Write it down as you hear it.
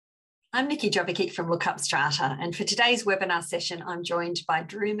I'm Nikki Jovicic from LookUpStrata, and for today's webinar session, I'm joined by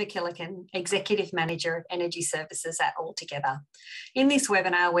Drew McKillican, Executive Manager of Energy Services at Altogether. In this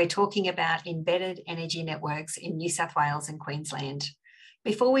webinar, we're talking about embedded energy networks in New South Wales and Queensland.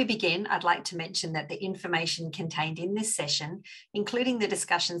 Before we begin, I'd like to mention that the information contained in this session, including the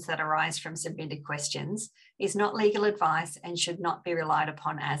discussions that arise from submitted questions, is not legal advice and should not be relied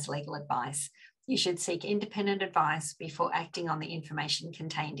upon as legal advice. You should seek independent advice before acting on the information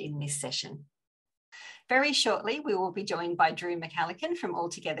contained in this session. Very shortly, we will be joined by Drew McKillican from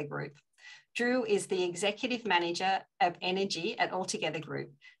Altogether Group. Drew is the Executive Manager of Energy at Altogether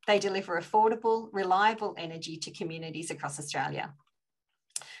Group. They deliver affordable, reliable energy to communities across Australia.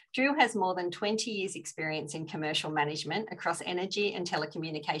 Drew has more than 20 years' experience in commercial management across energy and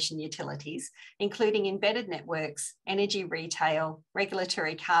telecommunication utilities, including embedded networks, energy retail,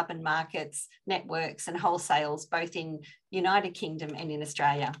 regulatory carbon markets, networks and wholesales, both in United Kingdom and in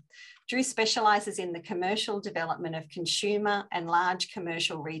Australia. Drew specialises in the commercial development of consumer and large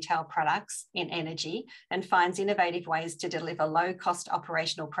commercial retail products in energy and finds innovative ways to deliver low-cost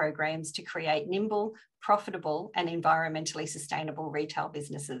operational programs to create nimble, profitable and environmentally sustainable retail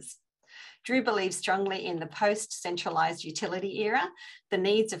businesses. Drew believes strongly in the post-centralised utility era, the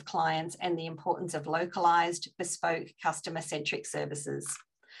needs of clients and the importance of localised, bespoke, customer-centric services.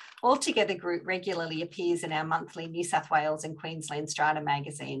 Altogether Group regularly appears in our monthly New South Wales and Queensland Strata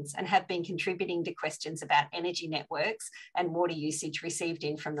magazines and have been contributing to questions about energy networks and water usage received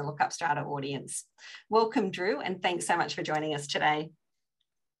in from the LookUpStrata audience. Welcome, Drew, and thanks so much for joining us today.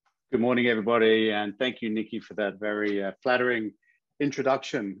 Good morning, everybody, and thank you, Nikki, for that very flattering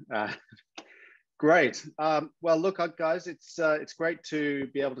introduction. Great. Well, look, guys, it's great to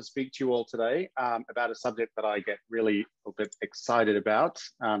be able to speak to you all today about a subject that I get really a bit excited about.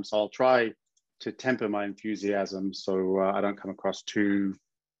 So I'll try to temper my enthusiasm so I don't come across too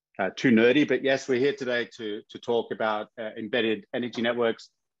nerdy. But yes, we're here today to talk about embedded energy networks.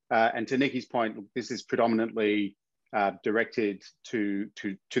 And to Nikki's point, this is predominantly directed to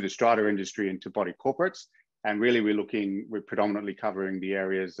the strata industry and to body corporates. And really, we're predominantly covering the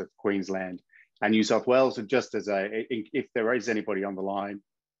areas of Queensland and New South Wales. And just as if there is anybody on the line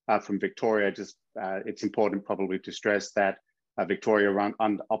from Victoria, it's important probably to stress that Victoria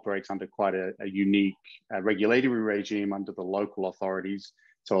operates under quite a unique regulatory regime under the local authorities.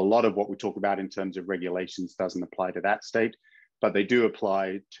 So a lot of what we talk about in terms of regulations doesn't apply to that state, but they do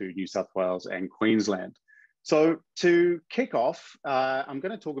apply to New South Wales and Queensland. So to kick off, I'm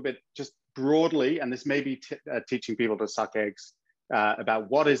going to talk a bit just broadly, and this may be teaching people to suck eggs, about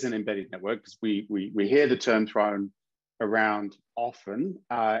what is an embedded network, because we hear the term thrown around often,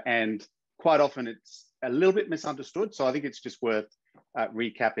 and quite often it's a little bit misunderstood. So I think it's just worth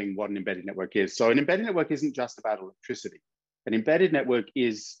recapping what an embedded network is. So an embedded network isn't just about electricity. An embedded network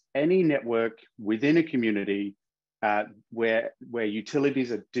is any network within a community where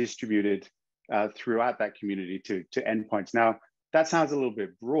utilities are distributed throughout that community to endpoints. Now, that sounds a little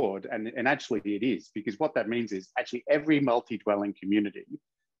bit broad, and actually it is, because what that means is actually every multi-dwelling community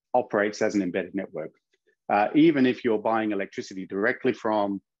operates as an embedded network. Even if you're buying electricity directly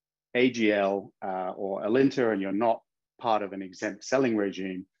from AGL or Alinta and you're not part of an exempt selling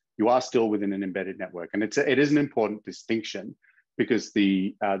regime, you are still within an embedded network. And it is an important distinction because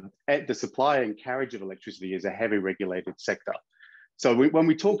the supply and carriage of electricity is a heavy regulated sector. So when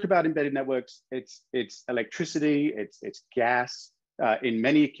we talk about embedded networks, it's electricity, it's gas. In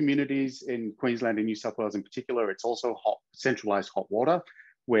many communities in Queensland and New South Wales in particular, it's also centralised hot water,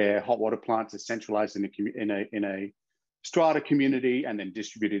 where hot water plants are centralised in a strata community and then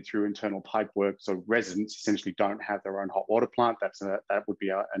distributed through internal pipework. So residents essentially don't have their own hot water plant. That would be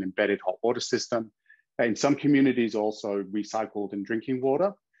an embedded hot water system. In some communities, also recycled and drinking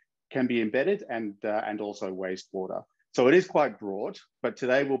water can be embedded, and also wastewater. So it is quite broad, but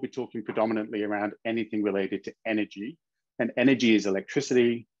today we'll be talking predominantly around anything related to energy. And energy is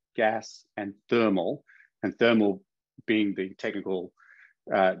electricity, gas, and thermal being the technical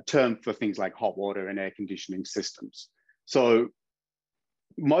term for things like hot water and air conditioning systems. So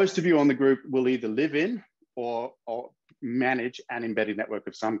most of you on the group will either live in or manage an embedded network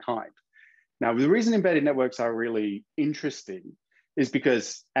of some kind. Now, the reason embedded networks are really interesting is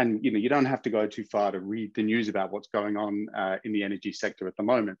because, and you don't have to go too far to read the news about what's going on in the energy sector at the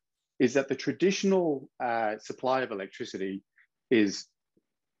moment, is that the traditional supply of electricity is,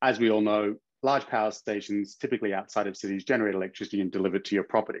 as we all know, large power stations, typically outside of cities, generate electricity and deliver it to your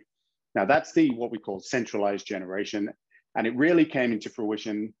property. Now that's what we call centralized generation. And it really came into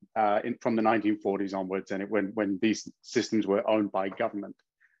fruition from the 1940s onwards, and when these systems were owned by government.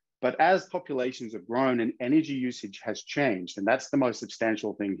 But as populations have grown and energy usage has changed, and that's the most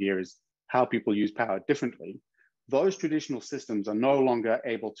substantial thing here, is how people use power differently, those traditional systems are no longer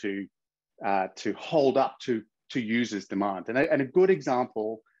able to hold up to users' demand. And a good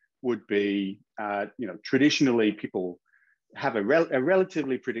example would be, traditionally people have a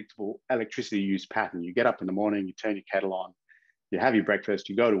relatively predictable electricity use pattern. You get up in the morning, you turn your kettle on, you have your breakfast,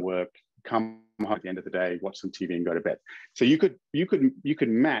 you go to work, come home at the end of the day, watch some TV and go to bed. So you could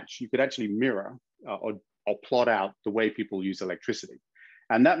actually mirror or plot out the way people use electricity.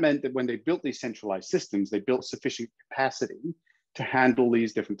 And that meant that when they built these centralized systems, they built sufficient capacity to handle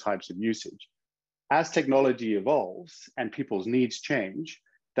these different types of usage. As technology evolves and people's needs change,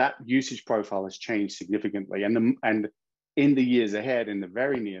 that usage profile has changed significantly. And in the years ahead, in the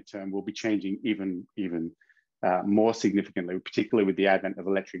very near term, will be changing even more significantly, particularly with the advent of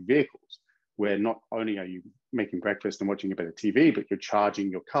electric vehicles, where not only are you making breakfast and watching a bit of TV, but you're charging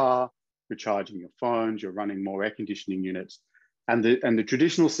your car, you're charging your phones, you're running more air conditioning units. And the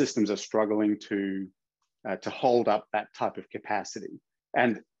traditional systems are struggling to hold up that type of capacity.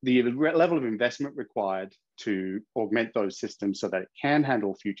 And the level of investment required to augment those systems so that it can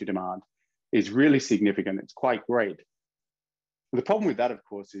handle future demand is really significant. It's quite great. The problem with that, of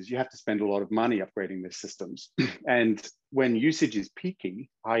course, is you have to spend a lot of money upgrading the systems. And when usage is peaky,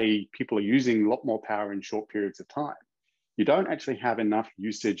 i.e. people are using a lot more power in short periods of time, you don't actually have enough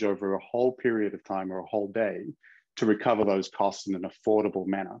usage over a whole period of time or a whole day to recover those costs in an affordable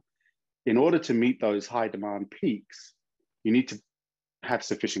manner. In order to meet those high demand peaks, you need to have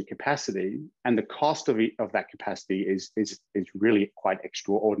sufficient capacity, and the cost of that capacity is really quite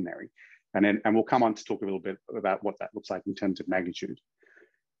extraordinary. And we'll come on to talk a little bit about what that looks like in terms of magnitude.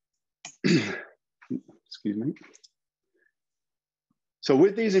 Excuse me. So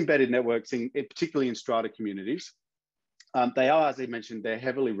with these embedded networks, particularly in strata communities, they are, as I mentioned, they're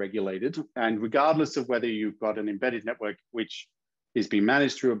heavily regulated. And regardless of whether you've got an embedded network which is being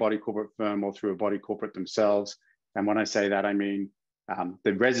managed through a body corporate firm or through a body corporate themselves, and when I say that, I mean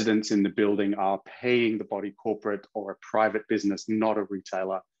the residents in the building are paying the body corporate or a private business, not a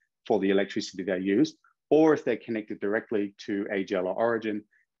retailer, for the electricity they use, or if they're connected directly to AGL or Origin,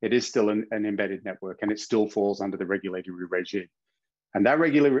 it is still an embedded network, and it still falls under the regulatory regime. And that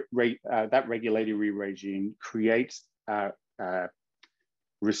regulatory regime creates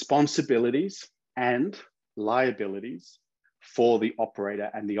responsibilities and liabilities for the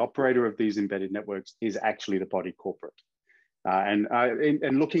operator, and the operator of these embedded networks is actually the body corporate. And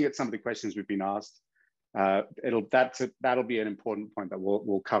looking at some of the questions we've been asked, that'll be an important point that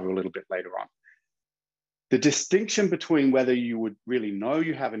we'll cover a little bit later on. The distinction between whether you would really know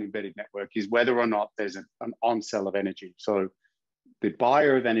you have an embedded network is whether or not there's an on-sell of energy. So the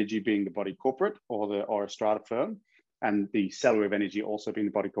buyer of energy being the body corporate or a strata firm, and the seller of energy also being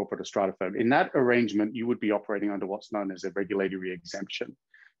the body corporate or strata firm. In that arrangement, you would be operating under what's known as a regulatory exemption.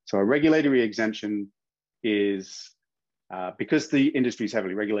 So a regulatory exemption is, because the industry is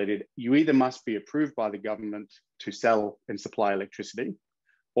heavily regulated, you either must be approved by the government to sell and supply electricity,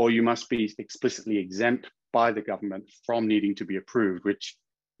 or you must be explicitly exempt by the government from needing to be approved, which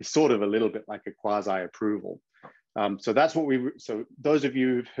is sort of a little bit like a quasi-approval. So that's what so those of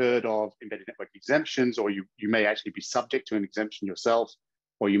you who've heard of embedded network exemptions, or you may actually be subject to an exemption yourself,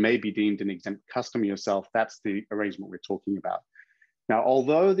 or you may be deemed an exempt customer yourself, that's the arrangement we're talking about. Now,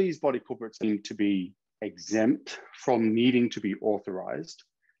 although these body corporates seem to be exempt from needing to be authorized,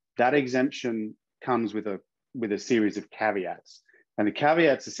 that exemption comes with a series of caveats. And the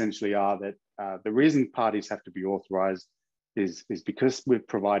caveats essentially are that the reason parties have to be authorized is because we're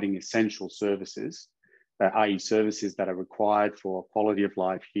providing essential services, i.e. services that are required for quality of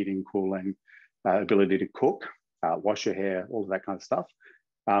life, heating, cooling, ability to cook, wash your hair, all of that kind of stuff.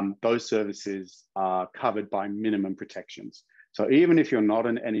 Those services are covered by minimum protections. So even if you're not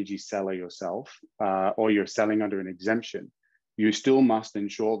an energy seller yourself, or you're selling under an exemption, you still must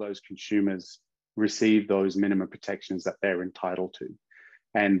ensure those consumers receive those minimum protections that they're entitled to.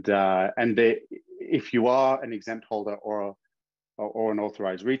 And if you are an exempt holder or an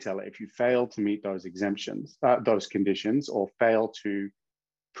authorized retailer, if you fail to meet those exemptions, those conditions, or fail to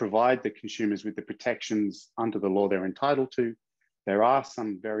provide the consumers with the protections under the law they're entitled to, there are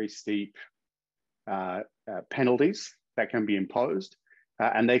some very steep penalties that can be imposed,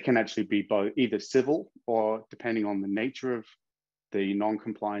 and they can actually be both either civil or, depending on the nature of the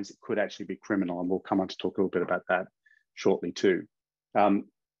non-compliance, it could actually be criminal, and we'll come on to talk a little bit about that shortly too.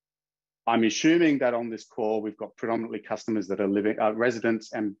 I'm assuming that on this call, we've got predominantly customers that are living,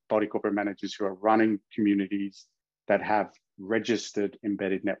 residents and body corporate managers who are running communities that have registered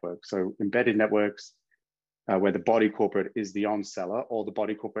embedded networks. So embedded networks where the body corporate is the on-seller, or the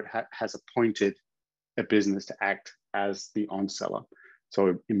body corporate has appointed a business to act as the on-seller.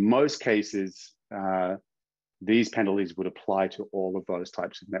 So in most cases, these penalties would apply to all of those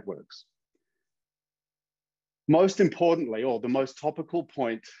types of networks. Most importantly, or the most topical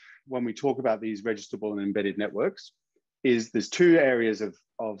point when we talk about these registrable and embedded networks, is there's two areas of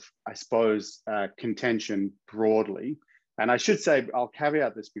I suppose, contention broadly. And I should say, I'll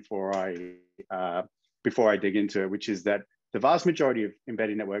caveat this before I dig into it, which is that the vast majority of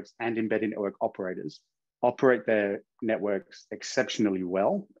embedded networks and embedded network operators operate their networks exceptionally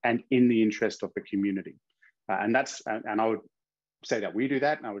well and in the interest of the community. And I would say that we do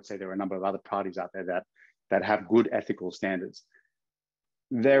that, and I would say there are a number of other parties out there that have good ethical standards.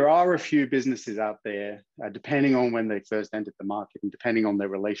 There are a few businesses out there, depending on when they first entered the market and depending on their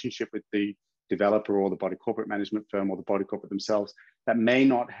relationship with the developer or the body corporate management firm or the body corporate themselves, that may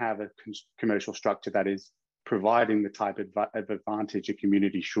not have a commercial structure that is providing the type of advantage a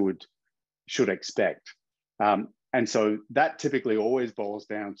community should expect. And so that typically always boils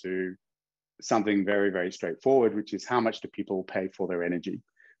down to something very, very straightforward, which is how much do people pay for their energy?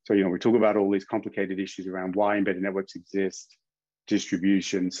 So, we talk about all these complicated issues around why embedded networks exist,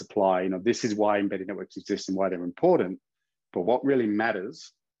 distribution, supply. This is why embedded networks exist and why they're important. But what really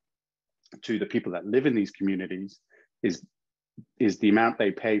matters to the people that live in these communities is the amount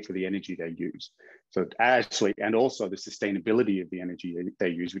they pay for the energy they use. So actually, and also the sustainability of the energy they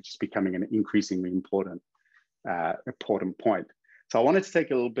use, which is becoming an increasingly important point. So I wanted to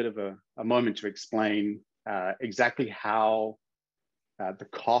take a little bit of a moment to explain exactly how the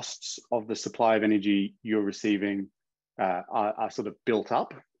costs of the supply of energy you're receiving are sort of built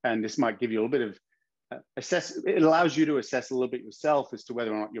up. And this might give you a little bit of it allows you to assess a little bit yourself as to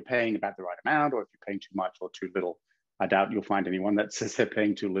whether or not you're paying about the right amount, or if you're paying too much or too little. I doubt you'll find anyone that says they're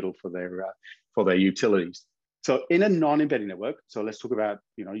paying too little for their utilities. So in a non-embedded network, so let's talk about,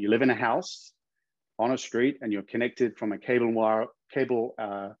 you live in a house on a street and you're connected from a cable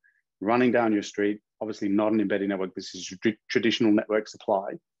running down your street, obviously not an embedded network, this is traditional network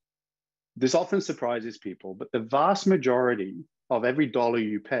supply. This often surprises people, but the vast majority of every dollar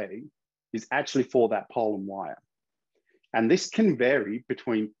you pay is actually for that pole and wire. And this can vary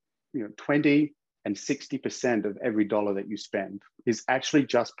between 20 and 60% of every dollar that you spend is actually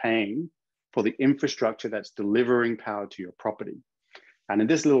just paying for the infrastructure that's delivering power to your property. And in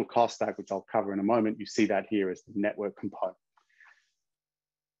this little cost stack, which I'll cover in a moment, you see that here as the network component.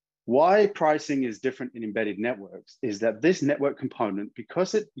 Why pricing is different in embedded networks is that this network component,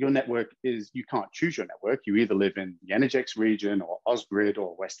 because your network is, you can't choose your network, you either live in the Energex region or Ausgrid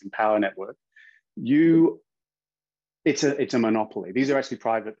or Western Power Network, it's a monopoly. These are actually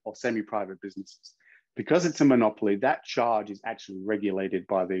private or semi-private businesses. Because it's a monopoly, that charge is actually regulated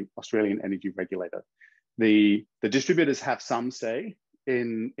by the Australian Energy Regulator. The distributors have some say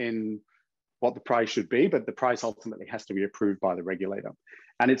in what the price should be, but the price ultimately has to be approved by the regulator.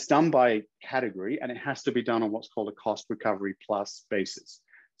 And it's done by category, and it has to be done on what's called a cost recovery plus basis.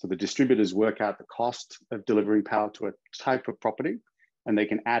 So the distributors work out the cost of delivering power to a type of property, and they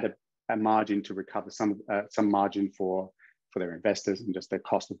can add a margin to recover some margin for their investors and just their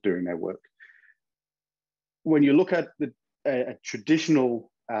cost of doing their work. When you look at a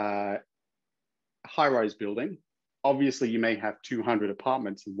traditional high-rise building, obviously you may have 200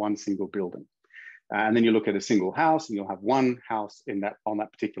 apartments in one single building. And then you look at a single house and you'll have one house on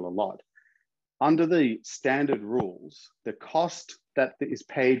that particular lot. Under the standard rules, the cost that is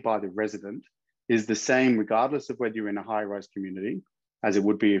paid by the resident is the same regardless of whether you're in a high-rise community as it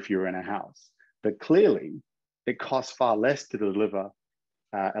would be if you're in a house. But clearly, it costs far less to deliver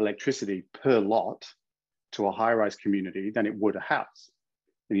electricity per lot to a high-rise community than it would a house.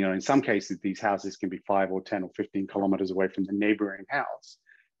 And, in some cases, these houses can be 5 or 10 or 15 kilometers away from the neighboring house.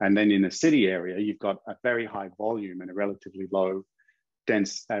 And then in a city area, you've got a very high volume and a relatively low,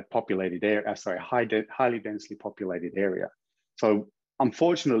 dense populated area, highly densely populated area. So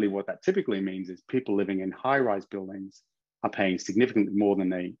unfortunately, what that typically means is people living in high-rise buildings are paying significantly more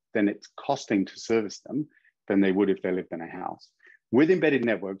than it's costing to service them than they would if they lived in a house. With embedded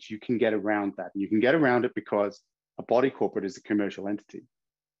networks, you can get around that. And you can get around it because a body corporate is a commercial entity.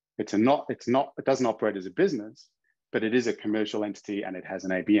 It doesn't operate as a business, but it is a commercial entity and it has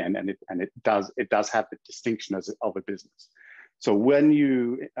an ABN and it does have the distinction of a business. So when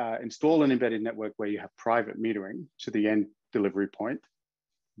you install an embedded network where you have private metering to the end delivery point,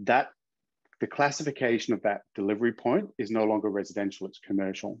 the classification of that delivery point is no longer residential, it's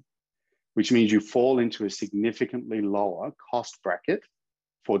commercial, which means you fall into a significantly lower cost bracket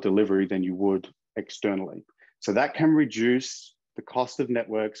for delivery than you would externally. So that can reduce the cost of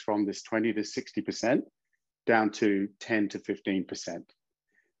networks from this 20 to 60% down to 10 to 15%.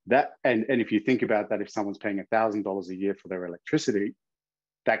 That, and if you think about that, if someone's paying $1,000 a year for their electricity,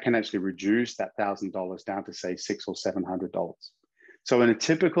 that can actually reduce that $1,000 down to say $600 or $700. So in a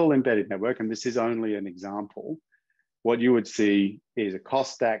typical embedded network, and this is only an example, what you would see is a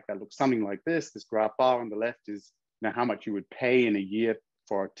cost stack that looks something like this. This graph bar on the left is how much you would pay in a year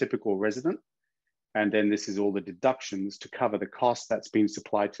for a typical resident. And then this is all the deductions to cover the cost that's been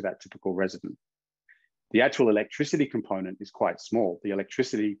supplied to that typical resident. The actual electricity component is quite small. The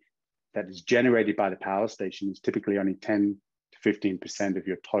electricity that is generated by the power station is typically only 10 to 15% of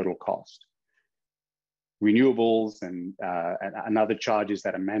your total cost. Renewables and other charges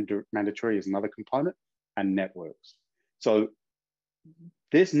that are mandatory is another component, and networks. So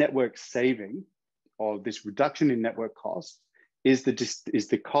this network saving, or this reduction in network costs, is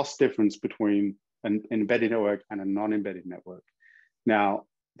the cost difference between an embedded network and a non-embedded network. Now,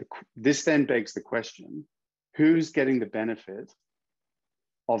 this then begs the question, who's getting the benefit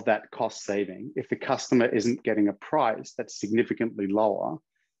of that cost saving if the customer isn't getting a price that's significantly lower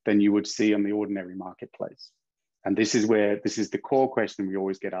than you would see on the ordinary marketplace? And this is the core question we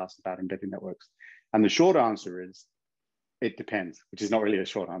always get asked about embedded networks. And the short answer is, it depends, which is not really a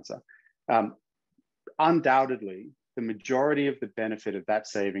short answer. Undoubtedly, the majority of the benefit of that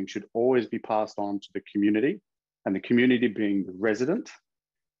saving should always be passed on to the community, and the community being the resident,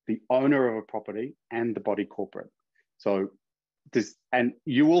 the owner of a property, and the body corporate. So and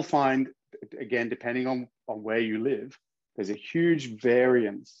you will find, again, depending on where you live, there's a huge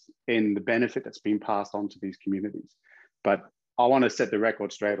variance in the benefit that's being passed on to these communities. But I want to set the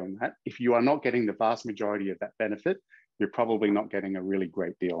record straight on that. If you are not getting the vast majority of that benefit, you're probably not getting a really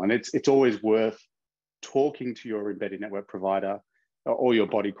great deal. And it's always worth talking to your embedded network provider or your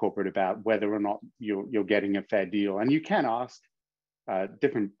body corporate about whether or not you're getting a fair deal. And you can ask.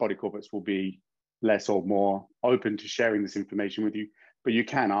 Different body corporates will be less or more open to sharing this information with you, but you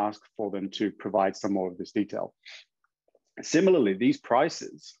can ask for them to provide some more of this detail. Similarly, these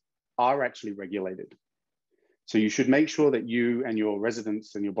prices are actually regulated. So you should make sure that you and your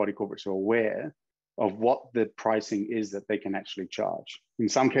residents and your body corporates are aware of what the pricing is that they can actually charge. In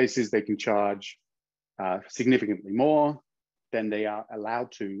some cases, they can charge significantly more than they are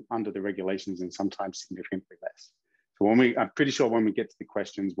allowed to under the regulations, and sometimes significantly less. So I'm pretty sure when we get to the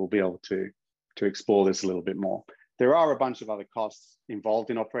questions, we'll be able to explore this a little bit more. There are a bunch of other costs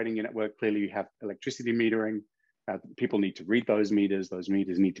involved in operating a network. Clearly, you have electricity metering. People need to read those meters. Those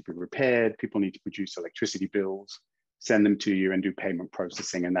meters need to be repaired. People need to produce electricity bills, send them to you, and do payment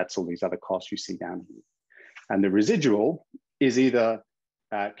processing. And that's all these other costs you see down here. And the residual is either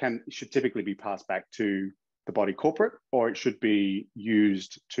should typically be passed back to the body corporate, or it should be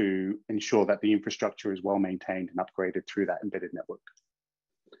used to ensure that the infrastructure is well maintained and upgraded through that embedded network.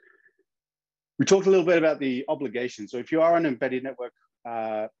 We talked a little bit about the obligation. So if you are an embedded network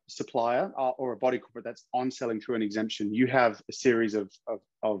supplier or a body corporate that's on selling through an exemption, you have a series of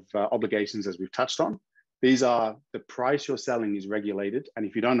obligations, as we've touched on. These are the price you're selling is regulated. And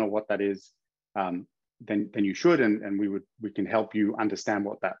if you don't know what that is, then you should, and we can help you understand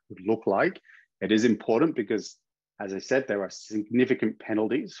what that would look like. It is important because, as I said, there are significant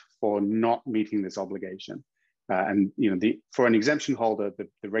penalties for not meeting this obligation. And for an exemption holder,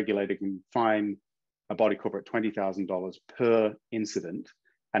 the regulator can fine a body corporate $20,000 per incident,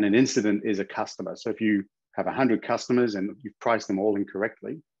 and an incident is a customer. So if you have 100 customers and you've priced them all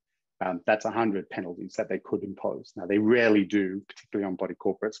incorrectly, that's 100 penalties that they could impose. Now, they rarely do, particularly on body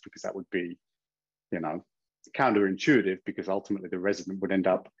corporates, because that would be, counterintuitive, because ultimately the resident would end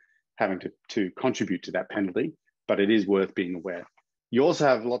up having to contribute to that penalty, but it is worth being aware. You also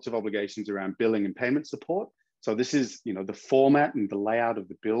have lots of obligations around billing and payment support. So this is, the format and the layout of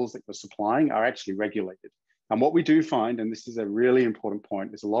the bills that you're supplying are actually regulated. And what we do find, and this is a really important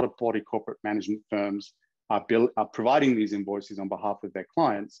point, is a lot of body corporate management firms are providing these invoices on behalf of their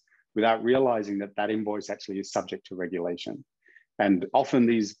clients without realizing that that invoice actually is subject to regulation. And often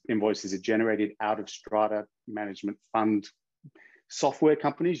these invoices are generated out of strata management fund software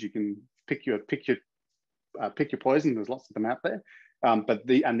companies. You can pick your poison. There's lots of them out there. But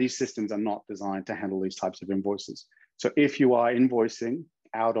these systems are not designed to handle these types of invoices. So if you are invoicing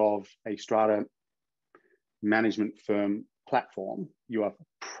out of a strata management firm platform, you are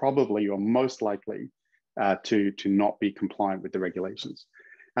most likely to not be compliant with the regulations.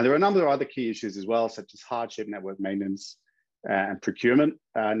 And there are a number of other key issues as well, such as hardship, network maintenance, and procurement.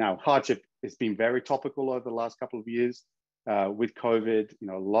 Now, hardship has been very topical over the last couple of years. With COVID,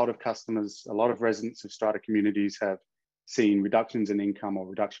 a lot of customers, a lot of residents of strata communities have seen reductions in income or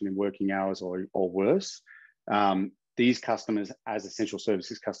reduction in working hours or worse. These customers, as essential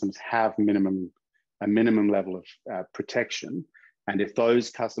services customers, have minimum a minimum level of protection. And if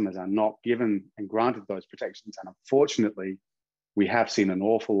those customers are not given and granted those protections, and unfortunately, we have seen an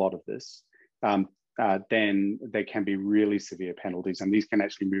awful lot of this, then there can be really severe penalties, and these can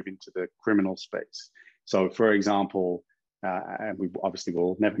actually move into the criminal space. So, for example, and we obviously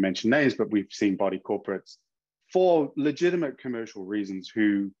will never mention names, but we've seen body corporates for legitimate commercial reasons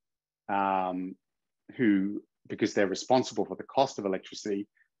who, because they're responsible for the cost of electricity,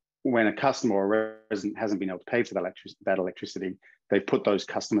 when a customer or resident hasn't been able to pay for that electricity, they've put those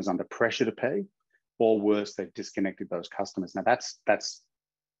customers under pressure to pay, or worse, they've disconnected those customers. Now that's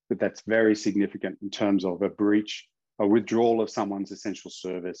very significant in terms of a breach, a withdrawal of someone's essential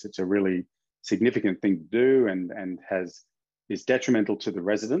service. It's a really significant thing to do, and is detrimental to the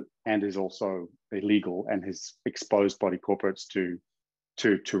resident, and is also illegal, and has exposed body corporates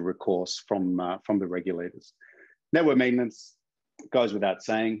to recourse from the regulators. Network maintenance goes without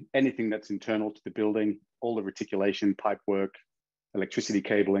saying. Anything that's internal to the building, all the reticulation, pipe work, electricity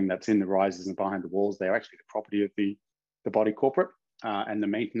cabling that's in the risers and behind the walls, they're actually the property of the body corporate, and the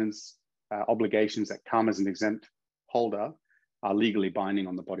maintenance obligations that come as an exempt holder are legally binding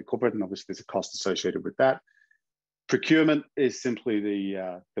on the body corporate, and obviously there's a cost associated with that. Procurement is simply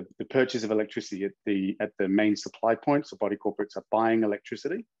the purchase of electricity at the main supply point. So body corporates are buying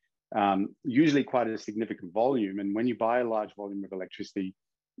electricity, usually quite a significant volume. And when you buy a large volume of electricity,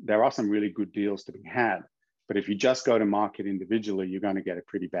 there are some really good deals to be had. But if you just go to market individually, you're going to get a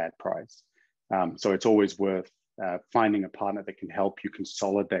pretty bad price. So it's always worth finding a partner that can help you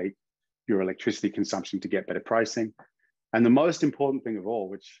consolidate your electricity consumption to get better pricing. And the most important thing of all,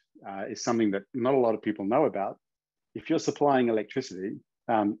 which is something that not a lot of people know about, if you're supplying electricity,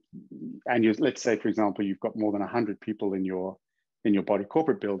 and let's say, for example, you've got more than 100 people in your body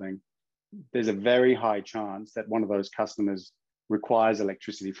corporate building, there's a very high chance that one of those customers requires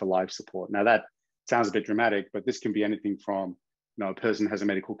electricity for life support. Now that sounds a bit dramatic, but this can be anything from, a person has a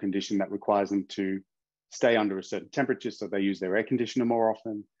medical condition that requires them to stay under a certain temperature, so they use their air conditioner more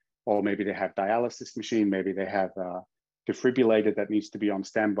often, or maybe they have dialysis machine, maybe they have a defibrillator that needs to be on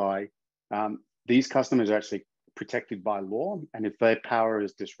standby. These customers are actually protected by law, and if their power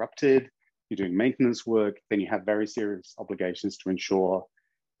is disrupted, you're doing maintenance work, then you have very serious obligations to ensure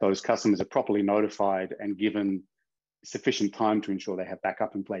those customers are properly notified and given sufficient time to ensure they have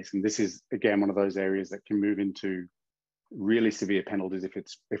backup in place. And this is, again, one of those areas that can move into really severe penalties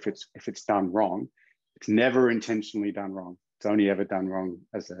if it's done wrong. It's never intentionally done wrong. It's only ever done wrong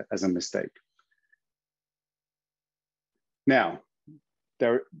as a mistake. Now,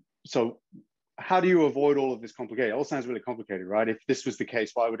 so how do you avoid all of this complicated? It all sounds really complicated, right? If this was the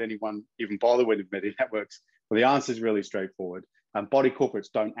case, why would anyone even bother with embedded networks? Well, the answer is really straightforward. Body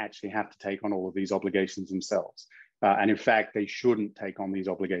corporates don't actually have to take on all of these obligations themselves. And in fact, they shouldn't take on these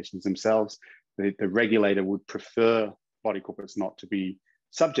obligations themselves. The regulator would prefer body corporates not to be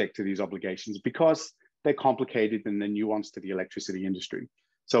subject to these obligations because they're complicated and they're nuanced to the electricity industry.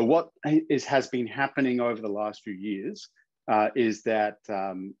 So what has been happening over the last few years is that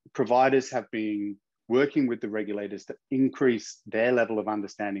providers have been working with the regulators to increase their level of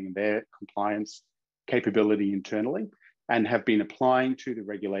understanding and their compliance capability internally, and have been applying to the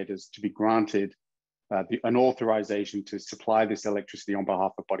regulators to be granted an authorization to supply this electricity on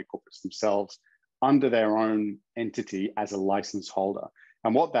behalf of body corporates themselves under their own entity as a license holder.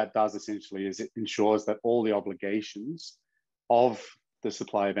 And what that does essentially is it ensures that all the obligations of the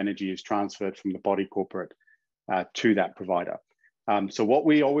supply of energy is transferred from the body corporate to that provider. So what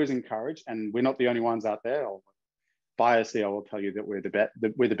we always encourage, and we're not the only ones out there, biasly I will tell you that we're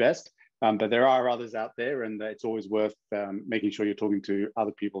the best, but there are others out there, and it's always worth making sure you're talking to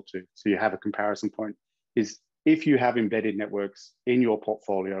other people too, so you have a comparison point, is if you have embedded networks in your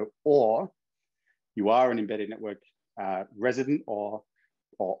portfolio, or you are an embedded network resident or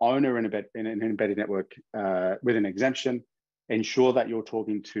owner in an embedded network with an exemption, ensure that you're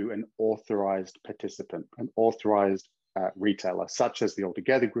talking to an authorized participant, an authorized retailer, such as the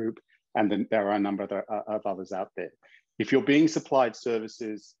Altogether Group, and then there are a number of others out there. If you're being supplied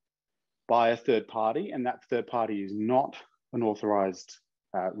services by a third party, and that third party is not an authorized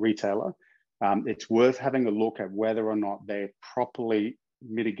retailer, it's worth having a look at whether or not they're properly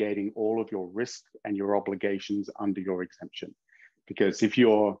mitigating all of your risk and your obligations under your exemption. Because if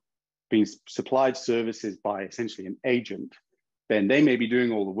you're being supplied services by essentially an agent, then they may be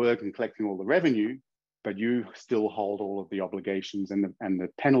doing all the work and collecting all the revenue, but you still hold all of the obligations, and the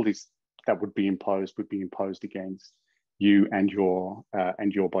penalties that would be imposed against you and your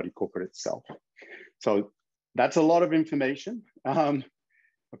body corporate itself. So that's a lot of information.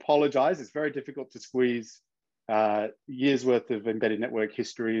 Apologize, it's very difficult to squeeze years worth of embedded network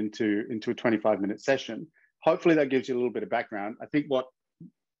history into a 25-minute session. Hopefully that gives you a little bit of background. I think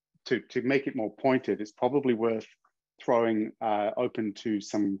to make it more pointed, it's probably worth throwing open to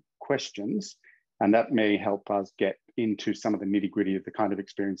some questions, and that may help us get into some of the nitty-gritty of the kind of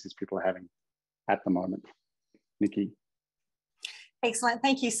experiences people are having at the moment. Nikki. Excellent.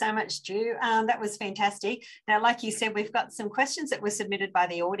 Thank you so much, Drew. That was fantastic. Now, like you said, we've got some questions that were submitted by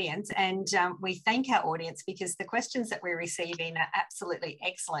the audience, and we thank our audience because the questions that we're receiving are absolutely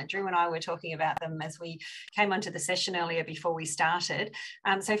excellent. Drew and I were talking about them as we came onto the session earlier before we started.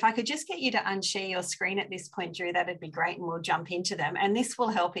 So if I could just get you to unshare your screen at this point, Drew, that'd be great, and we'll jump into them. And this will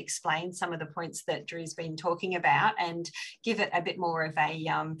help explain some of the points that Drew's been talking about and give it a bit more of a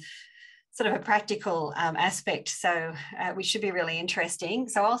sort of a practical aspect. So we should be really interesting.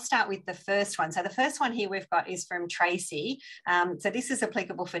 So I'll start with the first one. So the first one here we've got is from Tracy. So this is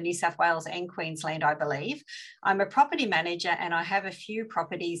applicable for New South Wales and Queensland, I believe. I'm a property manager and I have a few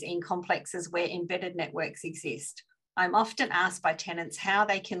properties in complexes where embedded networks exist. I'm often asked by tenants how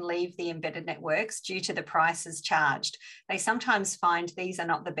they can leave the embedded networks due to the prices charged. They sometimes find these are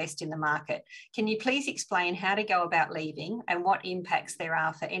not the best in the market. Can you please explain how to go about leaving and what impacts there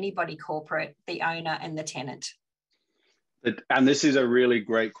are for anybody corporate, the owner and the tenant? And this is a really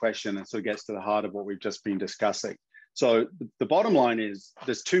great question, and so it gets to the heart of what we've just been discussing. So the bottom line is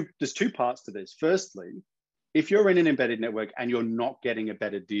there's two parts to this. Firstly, if you're in an embedded network and you're not getting a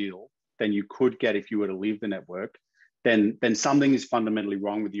better deal than you could get if you were to leave the network, then something is fundamentally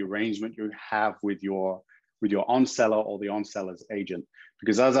wrong with the arrangement you have with your on-seller or the on-seller's agent.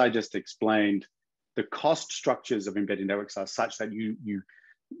 Because as I just explained, the cost structures of embedded networks are such that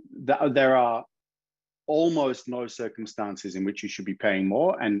there are almost no circumstances in which you should be paying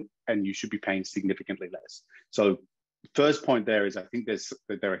more and you should be paying significantly less. So first point there is I think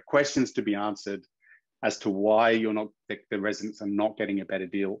there are questions to be answered as to why the residents are not getting a better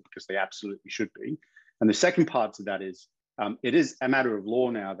deal, because they absolutely should be. And the second part to that is, it is a matter of law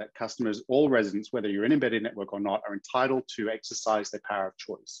now that customers, all residents, whether you're in an embedded network or not, are entitled to exercise their power of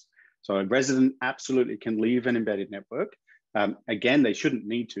choice. So a resident absolutely can leave an embedded network. Again, they shouldn't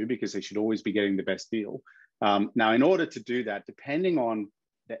need to, because they should always be getting the best deal. Now, in order to do that, depending on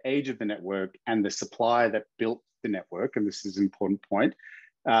the age of the network and the supplier that built the network, and this is an important point,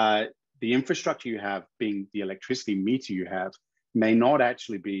 the infrastructure you have, being the electricity meter you have, may not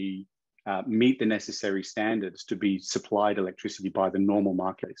actually meet the necessary standards to be supplied electricity by the normal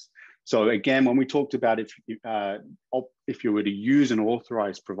market. So again, when we talked about if you were to use an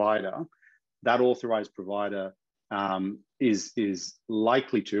authorized provider, that authorized provider is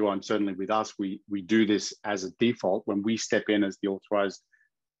likely to, and certainly with us, we do this as a default when we step in as the authorized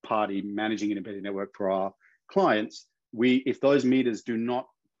party managing an embedded network for our clients. If those meters do not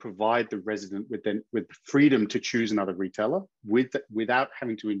provide the resident with the freedom to choose another retailer without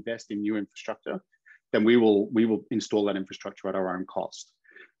having to invest in new infrastructure, then we will install that infrastructure at our own cost.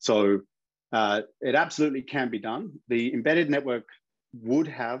 So it absolutely can be done. The embedded network would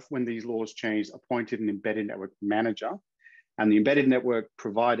have, when these laws changed, appointed an embedded network manager, and the embedded network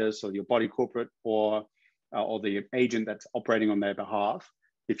provider, so your body corporate or the agent that's operating on their behalf,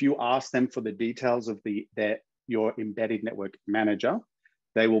 if you ask them for the details of your embedded network manager,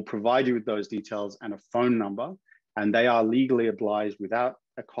 they will provide you with those details and a phone number, and they are legally obliged without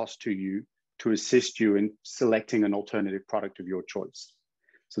a cost to you to assist you in selecting an alternative product of your choice.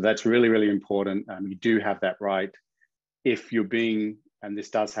 So that's really, really important. You do have that right. If you're being, and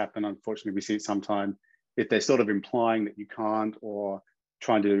this does happen, unfortunately, we see it sometimes, if they're sort of implying that you can't or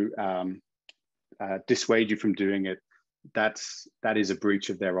trying to dissuade you from doing it, that is a breach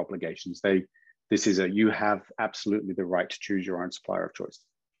of their obligations. You have absolutely the right to choose your own supplier of choice.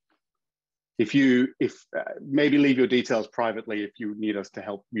 If maybe leave your details privately if you need us to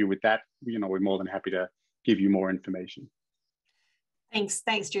help you with that. We're more than happy to give you more information.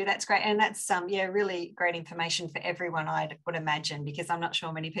 Thanks, Drew. That's great, and that's really great information for everyone, I would imagine, because I'm not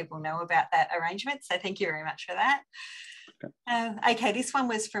sure many people know about that arrangement. So thank you very much for that. Okay, this one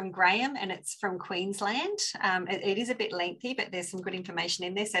was from Graham, and it's from Queensland. It is a bit lengthy, but there's some good information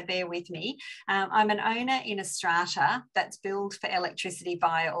in there, so bear with me. I'm an owner in a strata that's billed for electricity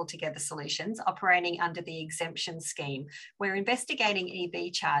via Altogether Solutions, operating under the exemption scheme. We're investigating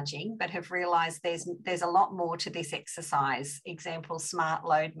EV charging, but have realised there's a lot more to this exercise. Example, smart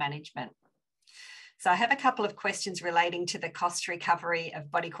load management. So I have a couple of questions relating to the cost recovery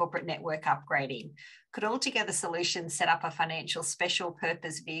of body corporate network upgrading. Could Altogether Solutions set up a financial special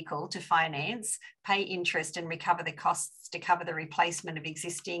purpose vehicle to finance, pay interest and recover the costs to cover the replacement of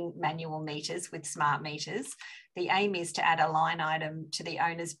existing manual meters with smart meters? The aim is to add a line item to the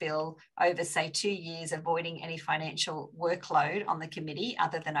owner's bill over, say, 2 years, avoiding any financial workload on the committee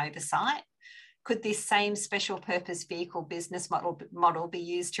other than oversight. Could this same special purpose vehicle business model be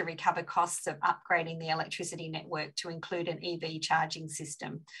used to recover costs of upgrading the electricity network to include an EV charging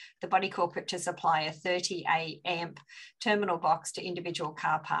system? The body corporate to supply a 30 amp terminal box to individual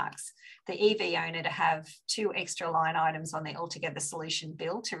car parks. The EV owner to have 2 extra line items on the Altogether Solution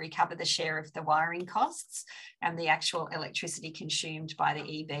bill to recover the share of the wiring costs and the actual electricity consumed by the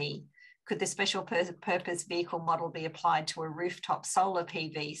EV. Could the special purpose vehicle model be applied to a rooftop solar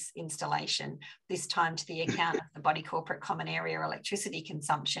PV installation, this time to the account of the body corporate common area electricity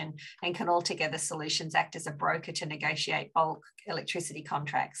consumption? And can Altogether Solutions act as a broker to negotiate bulk electricity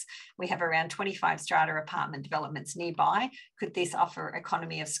contracts? We have around 25 strata apartment developments nearby. Could this offer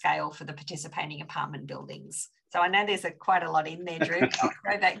economy of scale for the participating apartment buildings? So I know there's quite a lot in there, Drew. I'll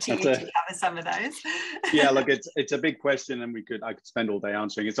go back to you to cover some of those. Yeah, look, it's a big question, and I could spend all day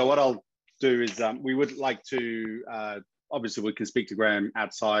answering it. So what I'll do is we would like to obviously we can speak to Graham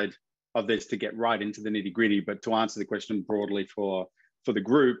outside of this to get right into the nitty gritty, but to answer the question broadly for the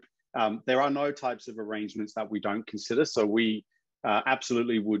group, there are no types of arrangements that we don't consider. So we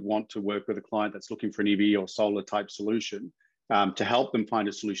absolutely would want to work with a client that's looking for an EV or solar type solution to help them find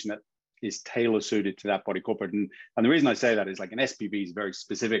a solution that is tailor suited to that body corporate. And the reason I say that is like an SPV is a very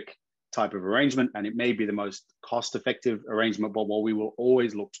specific type of arrangement, and it may be the most cost effective arrangement, but what we will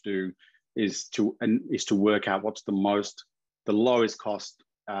always look to do is to work out what's the lowest cost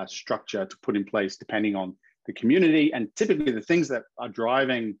structure to put in place depending on the community. And typically the things that are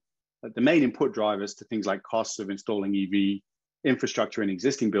driving, the main input drivers to things like costs of installing EV infrastructure in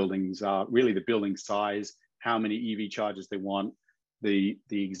existing buildings are really the building size, how many EV chargers they want, the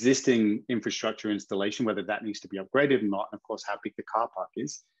existing infrastructure installation, whether that needs to be upgraded or not, and of course how big the car park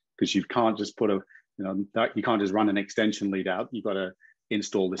is, because you can't just put you can't just run an extension lead out. You've got to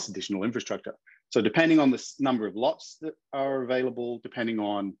install this additional infrastructure. So depending on the number of lots that are available, depending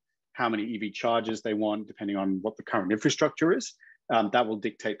on how many EV chargers they want, depending on what the current infrastructure is, that will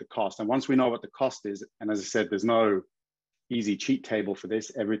dictate the cost. And once we know what the cost is, and as I said, there's no easy cheat table for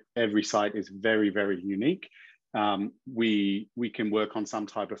this. Every site is very, very unique. We can work on some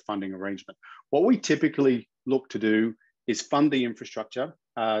type of funding arrangement. What we typically look to do is fund the infrastructure,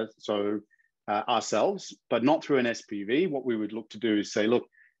 ourselves, but not through an SPV. What we would look to do is say, look,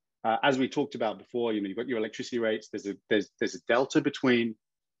 as we talked about before, you've got your electricity rates. There's a delta between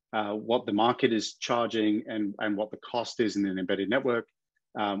what the market is charging and what the cost is in an embedded network.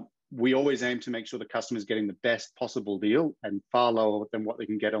 We always aim to make sure the customer is getting the best possible deal and far lower than what they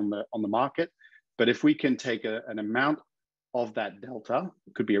can get on the market. But if we can take an amount of that delta,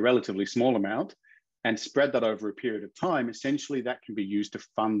 it could be a relatively small amount, and spread that over a period of time, essentially that can be used to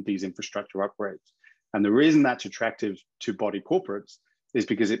fund these infrastructure upgrades. And the reason that's attractive to body corporates is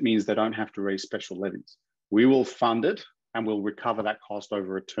because it means they don't have to raise special levies. We will fund it and we'll recover that cost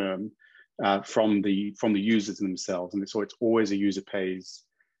over a term from the users themselves. And so it's always a user pays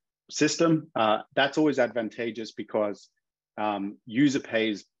system. That's always advantageous because user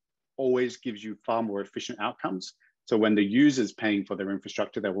pays always gives you far more efficient outcomes. So when the user's paying for their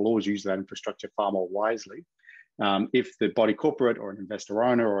infrastructure, they will always use that infrastructure far more wisely. If the body corporate or an investor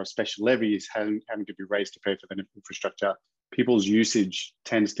owner or a special levy is having to be raised to pay for the infrastructure, people's usage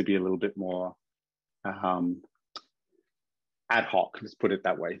tends to be a little bit more ad hoc, let's put it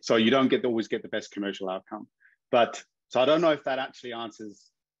that way. So you don't always get the best commercial outcome. But so I don't know if that actually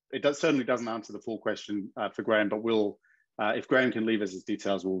answers, certainly doesn't answer the full question for Graham, but if Graham can leave us his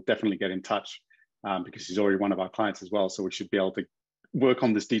details, we'll definitely get in touch because he's already one of our clients as well. So we should be able to work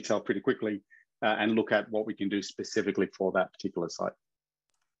on this detail pretty quickly and look at what we can do specifically for that particular site.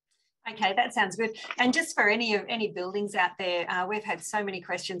 Okay, that sounds good. And just for any buildings out there, we've had so many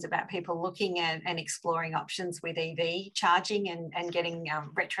questions about people looking at and exploring options with EV charging and getting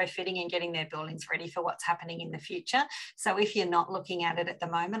retrofitting and getting their buildings ready for what's happening in the future. So if you're not looking at it at the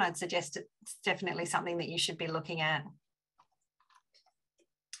moment, I'd suggest it's definitely something that you should be looking at.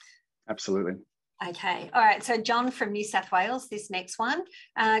 Absolutely. Okay, all right. So John from New South Wales, this next one.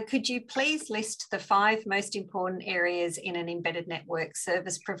 Could you please list the 5 most important areas in an embedded network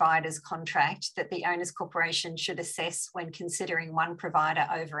service provider's contract that the Owners Corporation should assess when considering one provider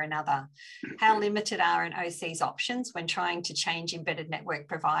over another? How limited are an OC's options when trying to change embedded network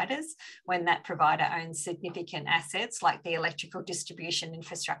providers when that provider owns significant assets like the electrical distribution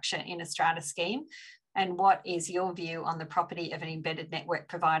infrastructure in a strata scheme? And what is your view on the property of an embedded network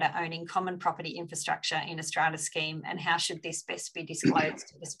provider owning common property infrastructure in a strata scheme, and how should this best be disclosed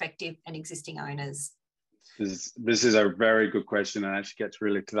to prospective and existing owners? This is a very good question, and actually gets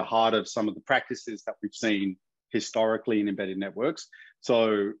really to the heart of some of the practices that we've seen historically in embedded networks.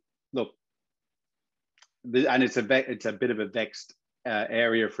 So look, and it's a bit of a vexed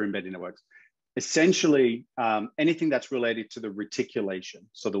area for embedded networks. Essentially, anything that's related to the reticulation,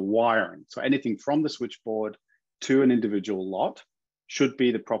 so the wiring, so anything from the switchboard to an individual lot should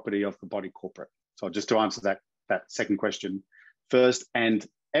be the property of the body corporate. So just to answer that second question first, and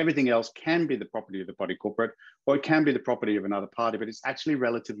everything else can be the property of the body corporate, or it can be the property of another party, but it's actually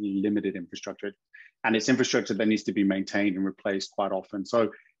relatively limited infrastructure, and it's infrastructure that needs to be maintained and replaced quite often.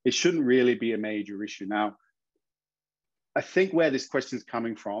 So it shouldn't really be a major issue. Now, I think where this question is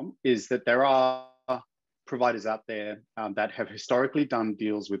coming from is that there are providers out there that have historically done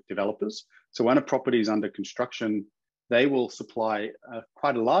deals with developers. So when a property is under construction, they will supply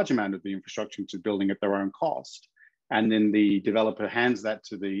quite a large amount of the infrastructure to building at their own cost. And then the developer hands that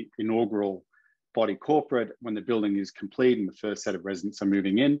to the inaugural body corporate when the building is complete and the first set of residents are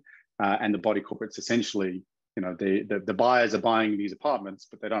moving in. And the body corporate's essentially, the buyers are buying these apartments,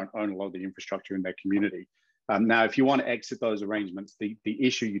 but they don't own a lot of the infrastructure in their community. Now, if you want to exit those arrangements, the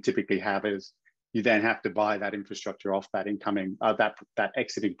issue you typically have is you then have to buy that infrastructure off that incoming, that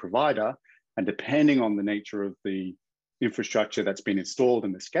exiting provider. And depending on the nature of the infrastructure that's been installed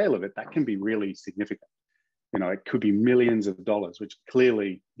and the scale of it, that can be really significant. It could be millions of dollars, which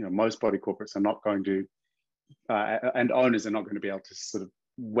clearly, most body corporates are not going to, and owners are not going to be able to sort of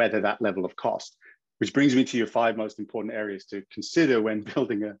weather that level of cost. Which brings me to your 5 most important areas to consider when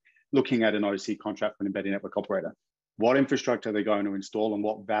looking at an OC contract for an embedded network operator. What infrastructure are they going to install, and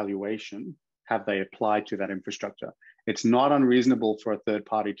what valuation have they applied to that infrastructure? It's not unreasonable for a third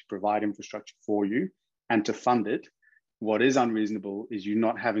party to provide infrastructure for you and to fund it. What is unreasonable is you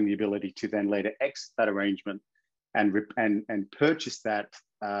not having the ability to then later exit that arrangement and purchase that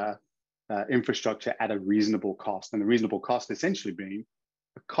infrastructure at a reasonable cost. And the reasonable cost essentially being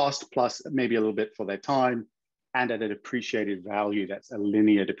a cost plus maybe a little bit for their time, and at a depreciated value that's a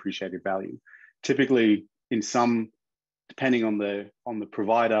linear depreciated value. Typically, depending on the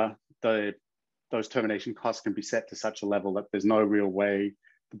provider, those termination costs can be set to such a level that there's no real way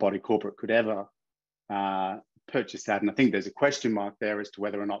the body corporate could ever purchase that. And I think there's a question mark there as to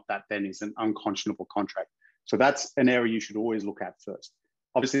whether or not that then is an unconscionable contract. So that's an area you should always look at first.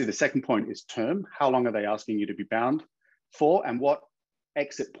 Obviously, the second point is term. How long are they asking you to be bound for, and what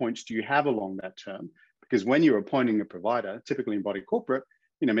exit points do you have along that term? Because when you're appointing a provider, typically in body corporate,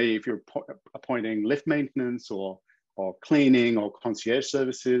 maybe if you're appointing lift maintenance or cleaning or concierge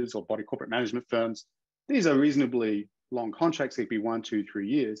services or body corporate management firms, these are reasonably long contracts. They could be 1, 2, 3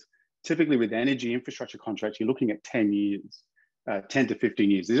 years. Typically with energy infrastructure contracts, you're looking at 10 years, 10 to 15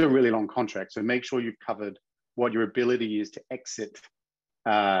 years. These are really long contracts. So make sure you've covered what your ability is to exit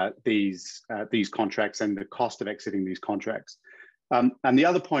these contracts and the cost of exiting these contracts. And the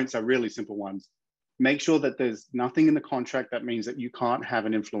other points are really simple ones. Make sure that there's nothing in the contract that means that you can't have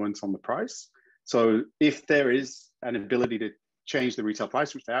an influence on the price. So if there is an ability to change the retail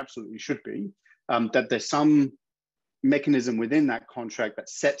price, which there absolutely should be, that there's some mechanism within that contract that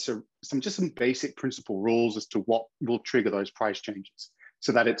sets some basic principle rules as to what will trigger those price changes.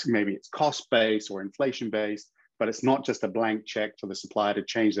 So that it's cost-based or inflation-based, but it's not just a blank check for the supplier to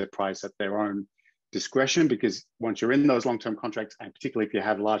change their price at their own discretion, because once you're in those long-term contracts, and particularly if you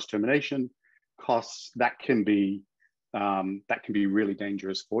have large termination costs, that can be really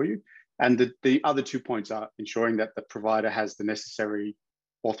dangerous for you. And the other 2 points are ensuring that the provider has the necessary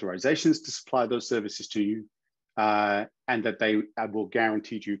authorizations to supply those services to you, and that they will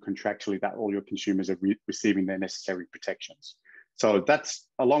guarantee you contractually that all your consumers are receiving their necessary protections. So that's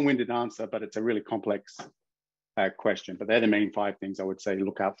a long-winded answer, but it's a really complex question. But they're the main 5 things I would say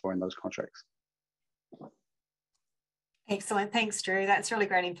look out for in those contracts. Excellent. Thanks, Drew. That's really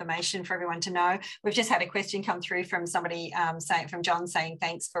great information for everyone to know. We've just had a question come through from somebody from John saying,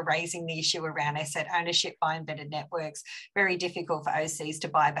 thanks for raising the issue around asset ownership by embedded networks. Very difficult for OCs to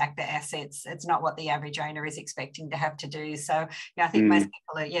buy back their assets. It's not what the average owner is expecting to have to do. So yeah, I think most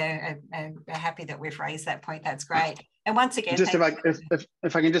people are happy that we've raised that point. That's great. And once again, just if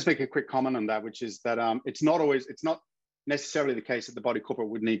I can just make a quick comment on that, which is that it's not necessarily the case that the body corporate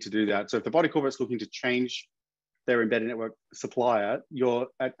would need to do that. So if the body corporate is looking to change their embedded network supplier,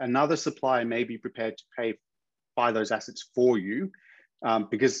 another supplier may be prepared to buy those assets for you,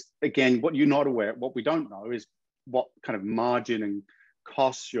 because again, what we don't know is what kind of margin and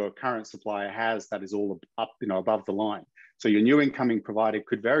costs your current supplier has that is all up, above the line. So your new incoming provider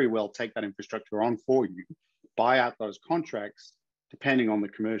could very well take that infrastructure on for you, buy out those contracts depending on the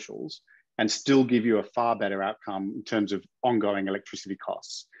commercials, and still give you a far better outcome in terms of ongoing electricity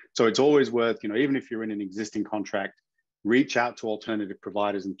costs. So it's always worth, even if you're in an existing contract, reach out to alternative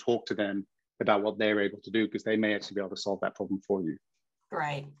providers and talk to them about what they're able to do, because they may actually be able to solve that problem for you.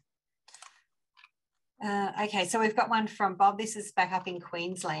 Great. Okay, so we've got one from Bob. This is back up in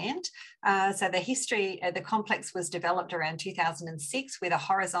Queensland. So the history, the complex was developed around 2006 with a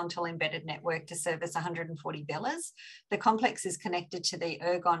horizontal embedded network to service 140 villas. The complex is connected to the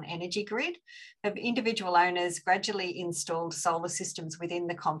Ergon energy grid. The individual owners gradually installed solar systems within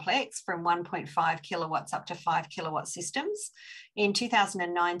the complex from 1.5 kilowatts up to 5 kilowatt systems. In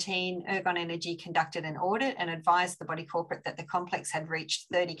 2019, Ergon Energy conducted an audit and advised the body corporate that the complex had reached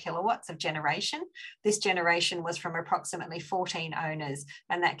 30 kilowatts of generation. This generation was from approximately 14 owners,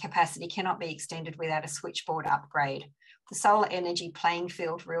 and that capacity cannot be extended without a switchboard upgrade. The solar energy playing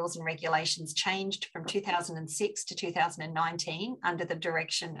field rules and regulations changed from 2006 to 2019 under the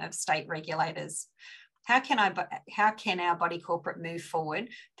direction of state regulators. How can our body corporate move forward,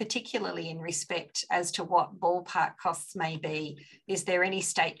 particularly in respect as to what ballpark costs may be? Is there any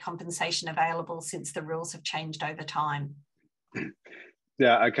state compensation available since the rules have changed over time?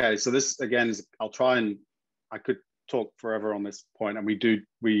 Yeah, okay. So this, again, is, I could talk forever on this point, and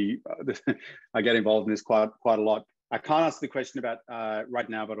I get involved in this quite a lot. I can't answer the question about right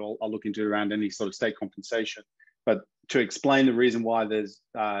now, but I'll look into around any sort of state compensation. But to explain the reason why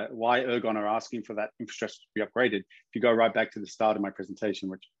why Ergon are asking for that infrastructure to be upgraded, if you go right back to the start of my presentation,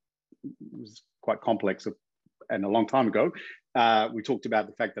 which was quite complex and a long time ago, we talked about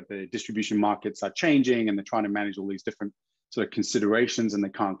the fact that the distribution markets are changing and they're trying to manage all these different sort of considerations and they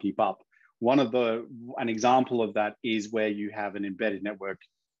can't keep up. An example of that is where you have an embedded network,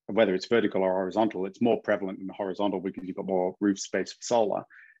 whether it's vertical or horizontal. It's more prevalent in the horizontal because you've got more roof space for solar.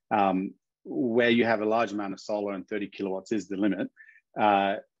 Where you have a large amount of solar and 30 kilowatts is the limit.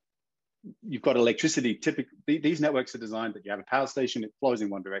 You've got electricity. Typically, these networks are designed that you have a power station, it flows in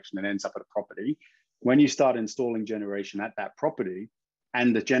one direction and ends up at a property. When you start installing generation at that property,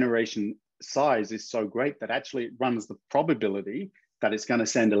 and the generation size is so great that actually it runs the probability that it's going to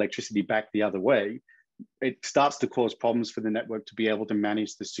send electricity back the other way, it starts to cause problems for the network to be able to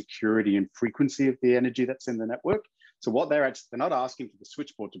manage the security and frequency of the energy that's in the network. So what they're not asking for the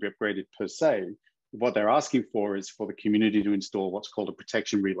switchboard to be upgraded per se. What they're asking for is for the community to install what's called a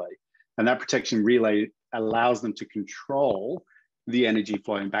protection relay. And that protection relay allows them to control the energy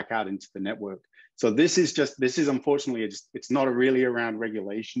flowing back out into the network. So this is unfortunately, it's not really around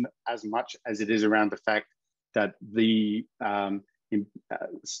regulation as much as it is around the fact that the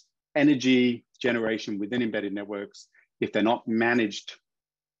energy generation within embedded networks, if they're not managed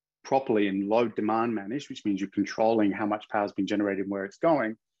properly and load demand managed, which means you're controlling how much power has been generated and where it's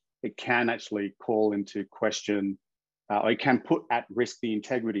going, it can actually call into question, or it can put at risk the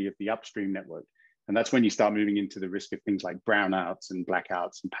integrity of the upstream network. And that's when you start moving into the risk of things like brownouts and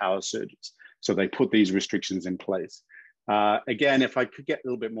blackouts and power surges. So they put these restrictions in place. Again, if I could get a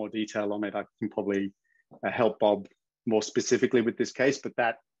little bit more detail on it, I can probably help Bob more specifically with this case, but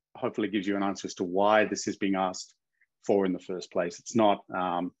that hopefully gives you an answer as to why this is being asked for in the first place. It's not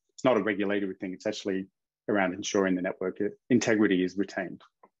a regulatory thing. It's actually around ensuring the network integrity is retained.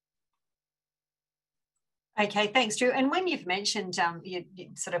 Okay, thanks, Drew. And when you've mentioned you're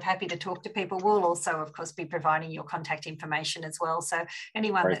sort of happy to talk to people, we'll also, of course, be providing your contact information as well. So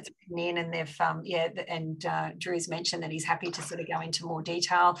anyone that's written in and they've, Drew's mentioned that he's happy to sort of go into more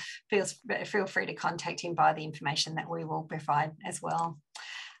detail, feel free to contact him by the information that we will provide as well.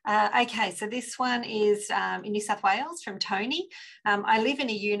 Okay, so this one is in New South Wales from Tony. I live in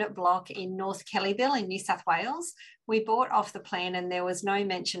a unit block in North Kellyville in New South Wales. We bought off the plan and there was no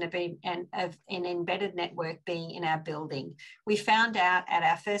mention of an embedded network being in our building. We found out at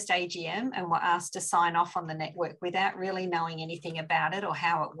our first AGM and were asked to sign off on the network without really knowing anything about it or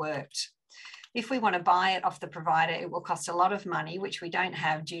how it worked. If we want to buy it off the provider, it will cost a lot of money, which we don't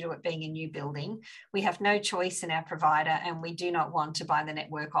have due to it being a new building. We have no choice in our provider, and we do not want to buy the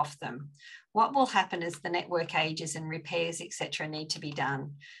network off them. What will happen is the network ages and repairs, etc., need to be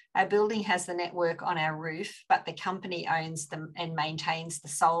done. Our building has the network on our roof, but the company owns them and maintains the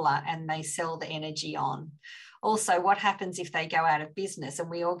solar, and they sell the energy on. Also, what happens if they go out of business and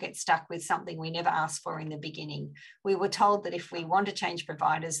we all get stuck with something we never asked for in the beginning? We were told that if we want to change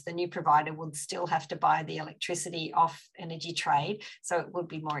providers, the new provider would still have to buy the electricity off Energy Trade, so it would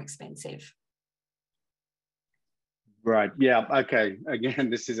be more expensive. Right. Yeah. Okay. Again,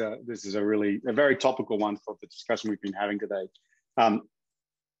 this is a a very topical one for the discussion we've been having today.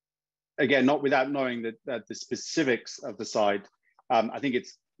 Again, not without knowing that the specifics of the site. I think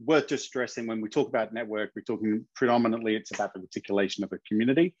it's worth just stressing when we talk about network, we're talking predominantly it's about the reticulation of a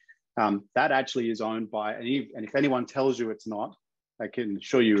community. That actually is owned by, and if anyone tells you it's not, I can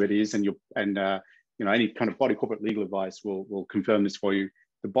assure you it is, and any kind of body corporate legal advice will confirm this for you.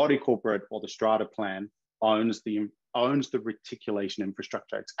 The body corporate or the strata plan owns the reticulation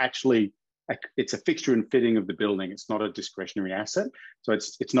infrastructure. It's actually it's a fixture and fitting of the building. It's not a discretionary asset. So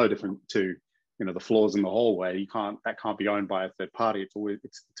it's no different to the floors in the hallway. That can't be owned by a third party.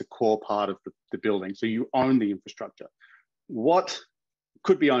 It's a core part of the building. So you own the infrastructure. What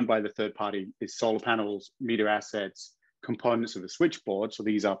could be owned by the third party is solar panels, meter assets, components of the switchboard. So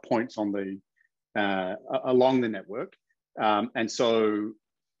these are points on along the network. And so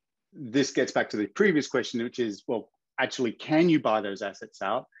this gets back to the previous question, which is, well, actually, can you buy those assets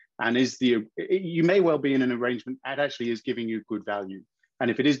out? And you may well be in an arrangement that actually is giving you good value. And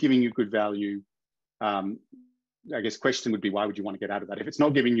if it is giving you good value, I guess question would be, why would you want to get out of that? If it's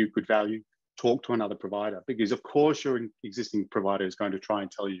not giving you good value, talk to another provider, because of course your existing provider is going to try and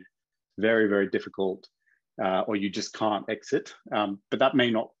tell you very, very difficult, or you just can't exit. But that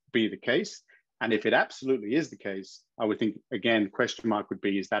may not be the case. And if it absolutely is the case, I would think, again, question mark would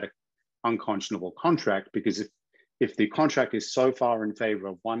be, is that an unconscionable contract? Because if the contract is so far in favor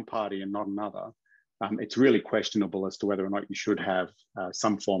of one party and not another, it's really questionable as to whether or not you should have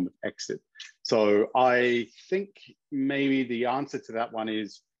some form of exit. So I think maybe the answer to that one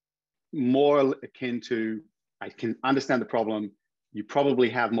is more akin to, I can understand the problem. You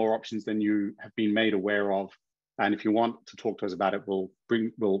probably have more options than you have been made aware of. And if you want to talk to us about it,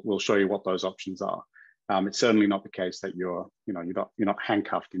 we'll show you what those options are. It's certainly not the case that you're not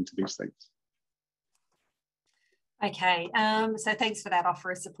handcuffed into these things. Okay, so thanks for that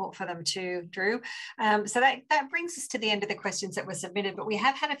offer of support for them too, Drew. So that brings us to the end of the questions that were submitted, but we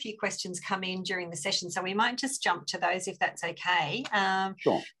have had a few questions come in during the session, so we might just jump to those if that's okay.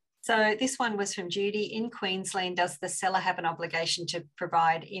 Sure. So this one was from Judy. In Queensland, does the seller have an obligation to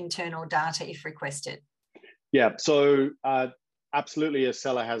provide internal data if requested? Yeah, so absolutely a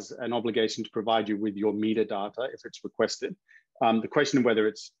seller has an obligation to provide you with your meter data if it's requested. The question of whether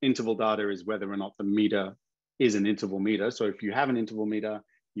it's interval data is whether or not the meter is an interval meter. So if you have an interval meter,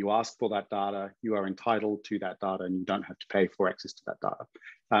 you ask for that data, you are entitled to that data and you don't have to pay for access to that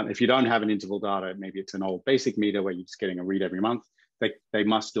data. If you don't have an interval data, maybe it's an old basic meter where you're just getting a read every month, they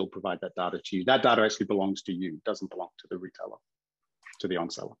must still provide that data to you. That data actually belongs to you, it doesn't belong to the retailer, to the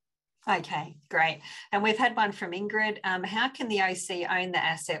on-seller. Okay, great. And we've had one from Ingrid. How can the OC own the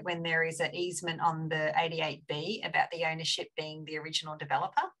asset when there is an easement on the 88B about the ownership being the original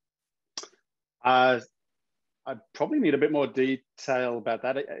developer? I probably need a bit more detail about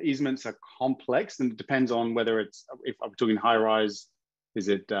that. Easements are complex and it depends on whether if I'm talking high rise, is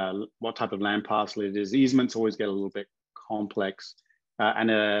it what type of land parcel it is. Easements always get a little bit complex.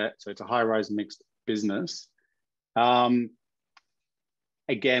 So it's a high rise mixed business.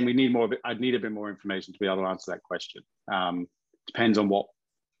 Again, I'd need a bit more information to be able to answer that question. Depends on what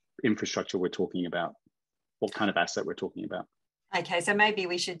infrastructure we're talking about, what kind of asset we're talking about. Okay, so maybe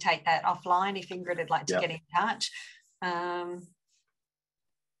we should take that offline if Ingrid would like to get in touch.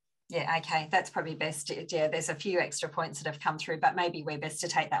 Yeah, okay, that's probably best. Yeah, there's a few extra points that have come through, but maybe we're best to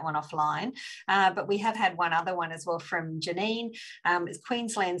take that one offline. But we have had one other one as well from Janine. It's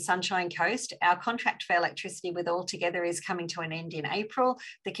Queensland Sunshine Coast. Our contract for electricity with Altogether is coming to an end in April.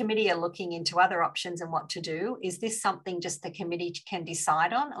 The committee are looking into other options and what to do. Is this something just the committee can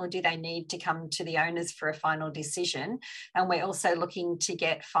decide on, or do they need to come to the owners for a final decision? And we're also looking to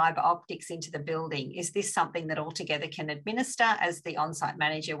get fibre optics into the building. Is this something that Altogether can administer, as the on-site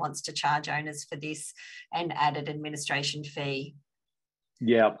manager wants to charge owners for this and added administration fee?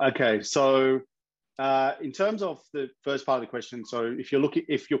 Yeah, okay. So in terms of the first part of the question, so if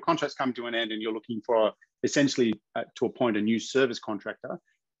your contract's coming to an end and you're looking for essentially to appoint a new service contractor,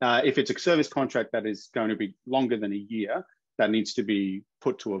 if it's a service contract that is going to be longer than a year, that needs to be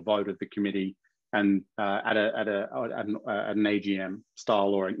put to a vote of the committee and at an AGM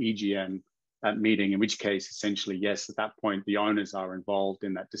style or an EGM meeting, in which case, essentially, yes, at that point, the owners are involved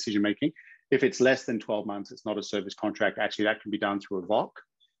in that decision making. If it's less than 12 months, it's not a service contract. Actually, that can be done through a VOC,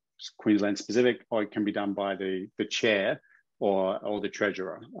 Queensland specific, or it can be done by the chair or the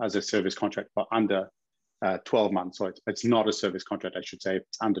treasurer as a service contract for under 12 months. So it's not a service contract, I should say,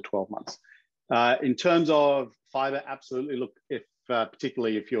 it's under 12 months. In terms of fibre, absolutely. Look, if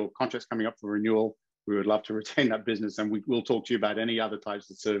particularly if your contract's coming up for renewal, we would love to retain that business, and we'll talk to you about any other types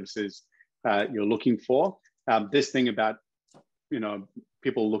of services you're looking for. This thing about,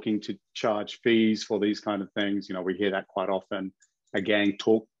 people looking to charge fees for these kind of things, we hear that quite often. Again,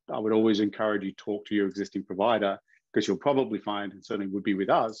 I would always encourage you to talk to your existing provider, because you'll probably find, and certainly would be with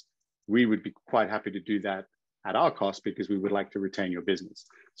us, we would be quite happy to do that at our cost, because we would like to retain your business.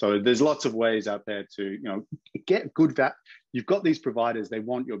 So there's lots of ways out there to, get good value. You've got these providers, they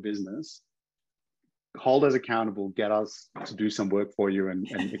want your business. Hold us accountable, get us to do some work for you, and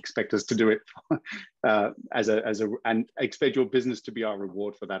expect us to do it and expect your business to be our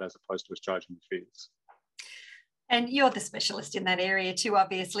reward for that, as opposed to us charging fees. And you're the specialist in that area too,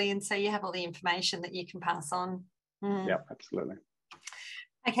 obviously, and so you have all the information that you can pass on. Yeah, absolutely.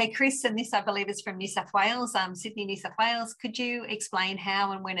 Okay, Chris, and this I believe is from New South Wales, Sydney, New South Wales. Could you explain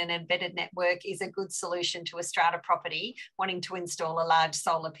how and when an embedded network is a good solution to a strata property wanting to install a large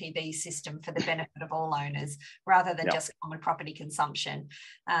solar PV system for the benefit of all owners, rather than just common property consumption,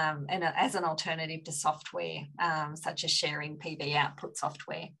 and as an alternative to software, such as sharing PV output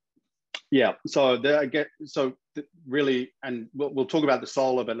software? Yeah, really, and we'll talk about the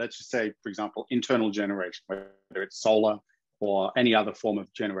solar, but let's just say, for example, internal generation, whether it's solar or any other form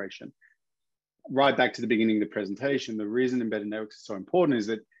of generation. Right back to the beginning of the presentation, the reason embedded networks are so important is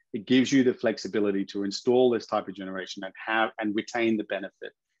that it gives you the flexibility to install this type of generation and retain the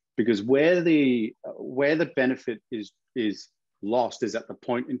benefit. Because where the benefit is lost is at the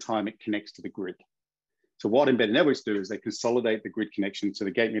point in time it connects to the grid. So what embedded networks do is they consolidate the grid connection to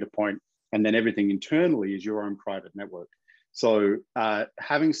the gate meter point, and then everything internally is your own private network. So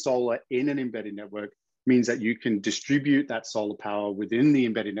having solar in an embedded network means that you can distribute that solar power within the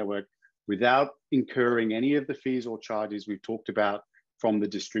embedded network without incurring any of the fees or charges we've talked about from the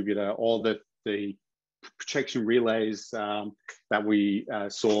distributor, or the protection relays that we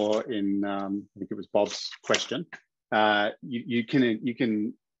saw in, I think it was Bob's question. You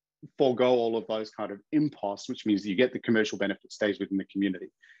can forego all of those kind of imposts, which means you get the commercial benefit stays within the community.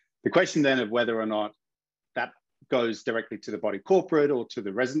 The question then of whether or not that goes directly to the body corporate or to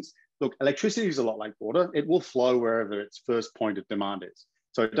the residents. Look, electricity is a lot like water. It will flow wherever its first point of demand is.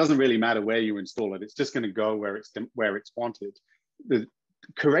 So it doesn't really matter where you install it. It's just going to go where it's wanted. The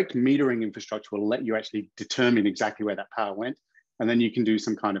correct metering infrastructure will let you actually determine exactly where that power went. And then you can do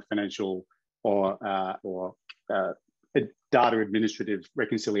some kind of financial or data administrative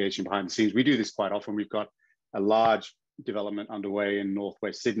reconciliation behind the scenes. We do this quite often. We've got a large development underway in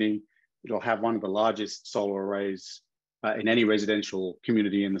Northwest Sydney. It'll have one of the largest solar arrays in any residential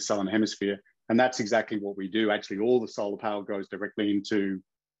community in the Southern Hemisphere. And that's exactly what we do. Actually, all the solar power goes directly into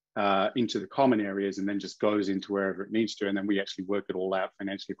the common areas and then just goes into wherever it needs to. And then we actually work it all out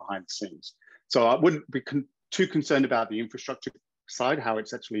financially behind the scenes. So I wouldn't be too concerned about the infrastructure side, how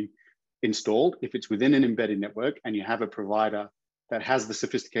it's actually installed. If it's within an embedded network and you have a provider that has the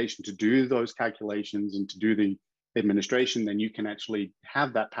sophistication to do those calculations and to do the administration, then you can actually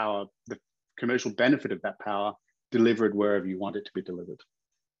have that power, the commercial benefit of that power, delivered wherever you want it to be delivered.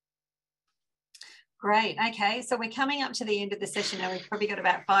 Great. Okay, so we're coming up to the end of the session now. We've probably got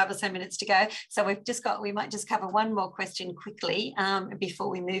about 5 or so minutes to go. So we might just cover one more question quickly before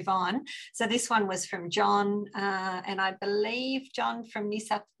we move on. So this one was from John, and I believe John from New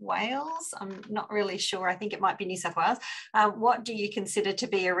South Wales. I'm not really sure. I think it might be New South Wales. What do you consider to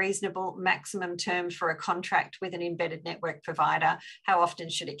be a reasonable maximum term for a contract with an embedded network provider? How often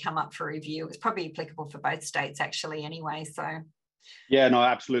should it come up for review? It's probably applicable for both states actually anyway, so... Yeah, no,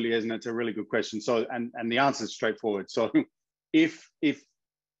 absolutely is, and it's a really good question. So, and the answer is straightforward. So, if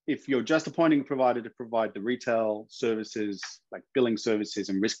you're just appointing a provider to provide the retail services like billing services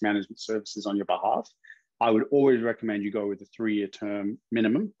and risk management services on your behalf, I would always recommend you go with a 3-year term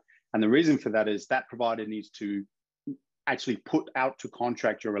minimum. And the reason for that is that provider needs to actually put out to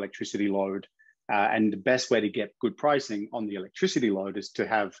contract your electricity load, and the best way to get good pricing on the electricity load is to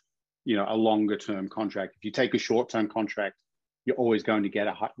have, a longer term contract. If you take a short term contract, you're always going to get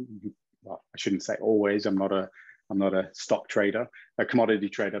well, I shouldn't say always, I'm not a stock trader, a commodity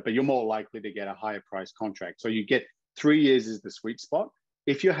trader, but you're more likely to get a higher price contract. So you get 3 years is the sweet spot.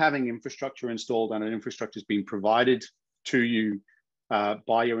 If you're having infrastructure installed and an infrastructure is being provided to you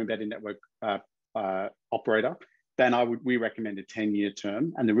by your embedded network operator, then we recommend a 10-year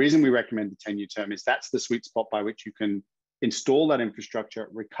term. And the reason we recommend the 10-year term is that's the sweet spot by which you can install that infrastructure,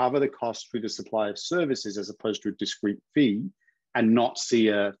 recover the cost through the supply of services as opposed to a discrete fee, and not see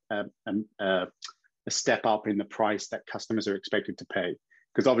a step up in the price that customers are expected to pay.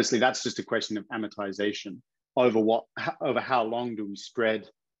 Because obviously that's just a question of amortization over how long do we spread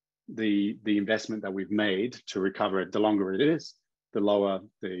the investment that we've made to recover it. The longer it is, the lower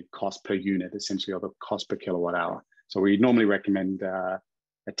the cost per unit, essentially, or the cost per kilowatt hour. So we normally recommend a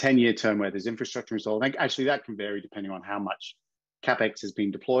 10-year term where there's infrastructure installed. Actually, that can vary depending on how much CapEx has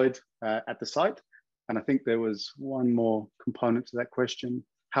been deployed at the site. And I think there was one more component to that question.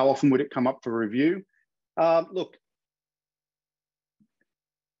 How often would it come up for review? Look,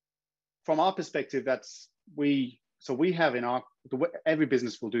 from our perspective, every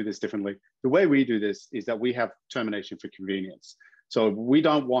business will do this differently. The way we do this is that we have termination for convenience. So we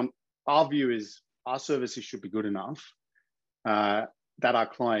don't want, our view is our services should be good enough that our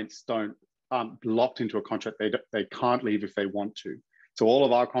clients aren't locked into a contract. They can't leave if they want to. So all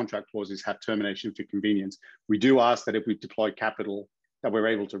of our contract clauses have termination for convenience. We do ask that if we deploy capital, that we're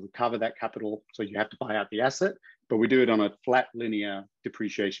able to recover that capital. So you have to buy out the asset, but we do it on a flat linear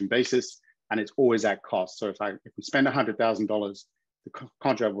depreciation basis, and it's always at cost. So if we spend $100,000, the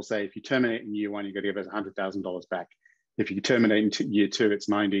contract will say, if you terminate in year one, you're going to give us $100,000 back. If you terminate in year two, it's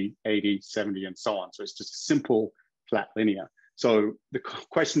 90, 80, 70, and so on. So it's just a simple flat linear. So the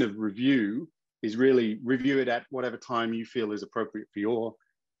question of review is really review it at whatever time you feel is appropriate for your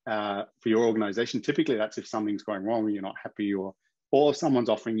organization. Typically, that's if something's going wrong and you're not happy, or someone's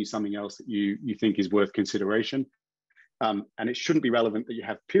offering you something else that you think is worth consideration. And it shouldn't be relevant that you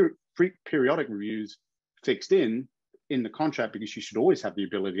have periodic reviews fixed in the contract, because you should always have the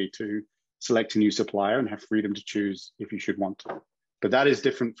ability to select a new supplier and have freedom to choose if you should want to. But that is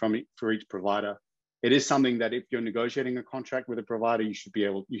different for each provider. It is something that if you're negotiating a contract with a provider, you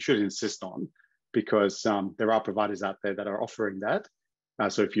should insist on, because there are providers out there that are offering that.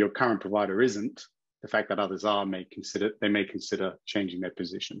 So if your current provider isn't, the fact that others are may consider changing their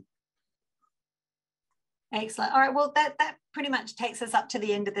position. Excellent. All right. Well, that pretty much takes us up to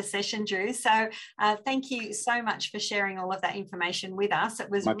the end of the session, Drew. So thank you so much for sharing all of that information with us. It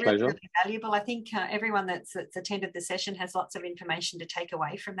was really valuable. I think everyone that's attended the session has lots of information to take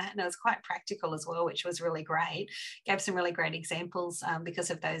away from that. And it was quite practical as well, which was really great. Gave some really great examples because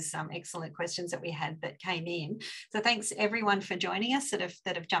of those excellent questions that we had that came in. So thanks everyone for joining us that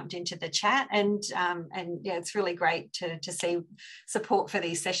have jumped into the chat. And yeah, it's really great to see support for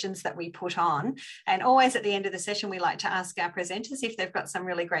these sessions that we put on. And always at the end of the session, we like to ask our presenters if they've got some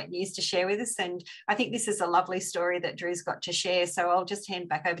really great news to share with us. And I think this is a lovely story that Drew's got to share. So I'll just hand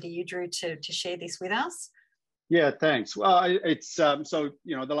back over to you, Drew, to share this with us. Yeah, thanks. Well, it's so,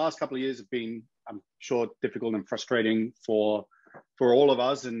 the last couple of years have been, I'm sure, difficult and frustrating for all of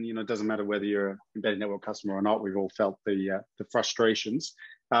us. And, it doesn't matter whether you're an embedded network customer or not, we've all felt the frustrations.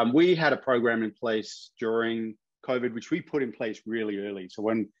 We had a program in place during COVID, which we put in place really early. So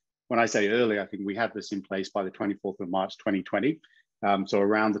when I say early, I think we had this in place by the 24th of March, 2020. So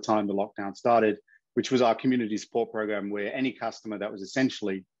around the time the lockdown started, which was our community support program, where any customer that was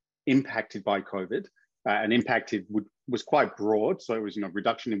essentially impacted by COVID, and impacted was quite broad. So it was,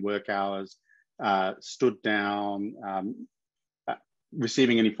 reduction in work hours, stood down,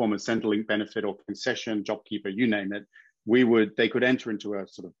 receiving any form of Centrelink benefit or concession, JobKeeper, you name it. They could enter into a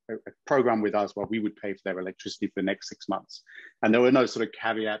sort of a program with us where we would pay for their electricity for the next 6 months. And there were no sort of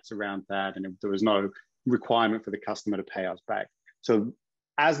caveats around that. And there was no requirement for the customer to pay us back. So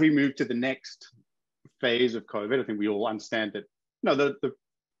as we move to the next phase of COVID, I think we all understand that, the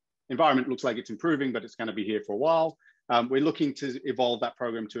environment looks like it's improving, but it's going to be here for a while. We're looking to evolve that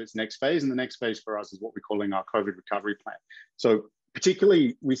program to its next phase. And the next phase for us is what we're calling our COVID recovery plan. So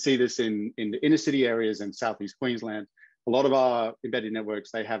particularly, we see this in the inner city areas and Southeast Queensland. A lot of our embedded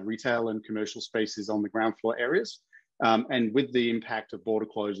networks, they have retail and commercial spaces on the ground floor areas. And with the impact of border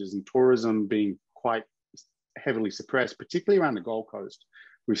closures and tourism being quite heavily suppressed, particularly around the Gold Coast,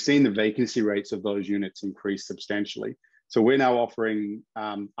 we've seen the vacancy rates of those units increase substantially. So we're now offering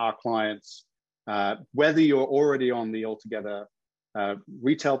our clients, whether you're already on the Altogether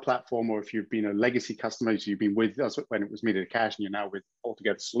retail platform, or if you've been a legacy customer, so you've been with us when it was Meter to Cash and you're now with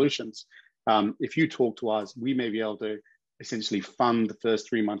Altogether Solutions, if you talk to us, we may be able to essentially fund the first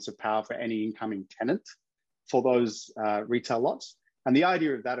 3 months of power for any incoming tenant for those retail lots. And the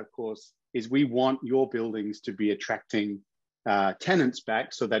idea of that, of course, is we want your buildings to be attracting tenants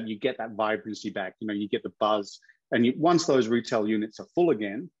back so that you get that vibrancy back, you get the buzz. And once those retail units are full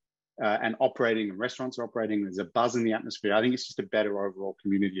again and operating, and restaurants are operating, there's a buzz in the atmosphere. I think it's just a better overall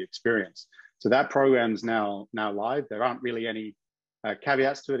community experience. So that program's now live. There aren't really any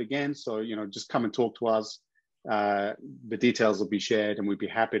caveats to it again. So, you know, just come and talk to us. The details will be shared and we'd be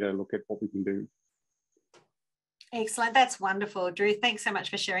happy to look at what we can do. Excellent. That's wonderful. Drew, thanks so much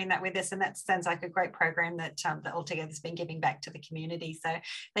for sharing that with us. And that sounds like a great program that Altogether has been giving back to the community. So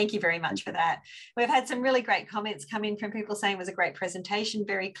thank you very much for that. We've had some really great comments come in from people saying it was a great presentation,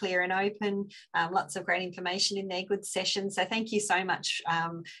 very clear and open, lots of great information in there, good session. So thank you so much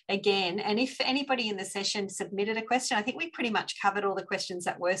again. And if anybody in the session submitted a question, I think we pretty much covered all the questions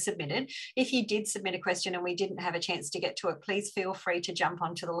that were submitted. If you did submit a question and we didn't have a chance to get to it, please feel free to jump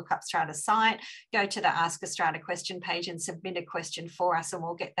onto the LookUpStrata site, go to the Ask a Strata question page and submit a question for us, and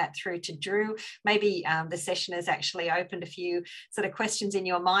we'll get that through to Drew. Maybe the session has actually opened a few sort of questions in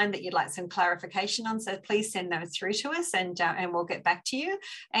your mind that you'd like some clarification on, so please send those through to us and we'll get back to you.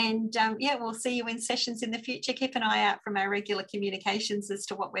 And yeah, we'll see you in sessions in the future. Keep an eye out from our regular communications as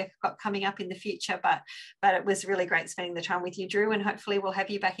to what we've got coming up in the future, but it was really great spending the time with you, Drew, and hopefully we'll have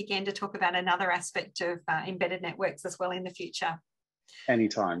you back again to talk about another aspect of embedded networks as well in the future.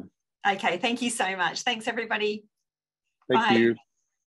 Anytime. Okay, thank you so much. Thanks, everybody. Thank you.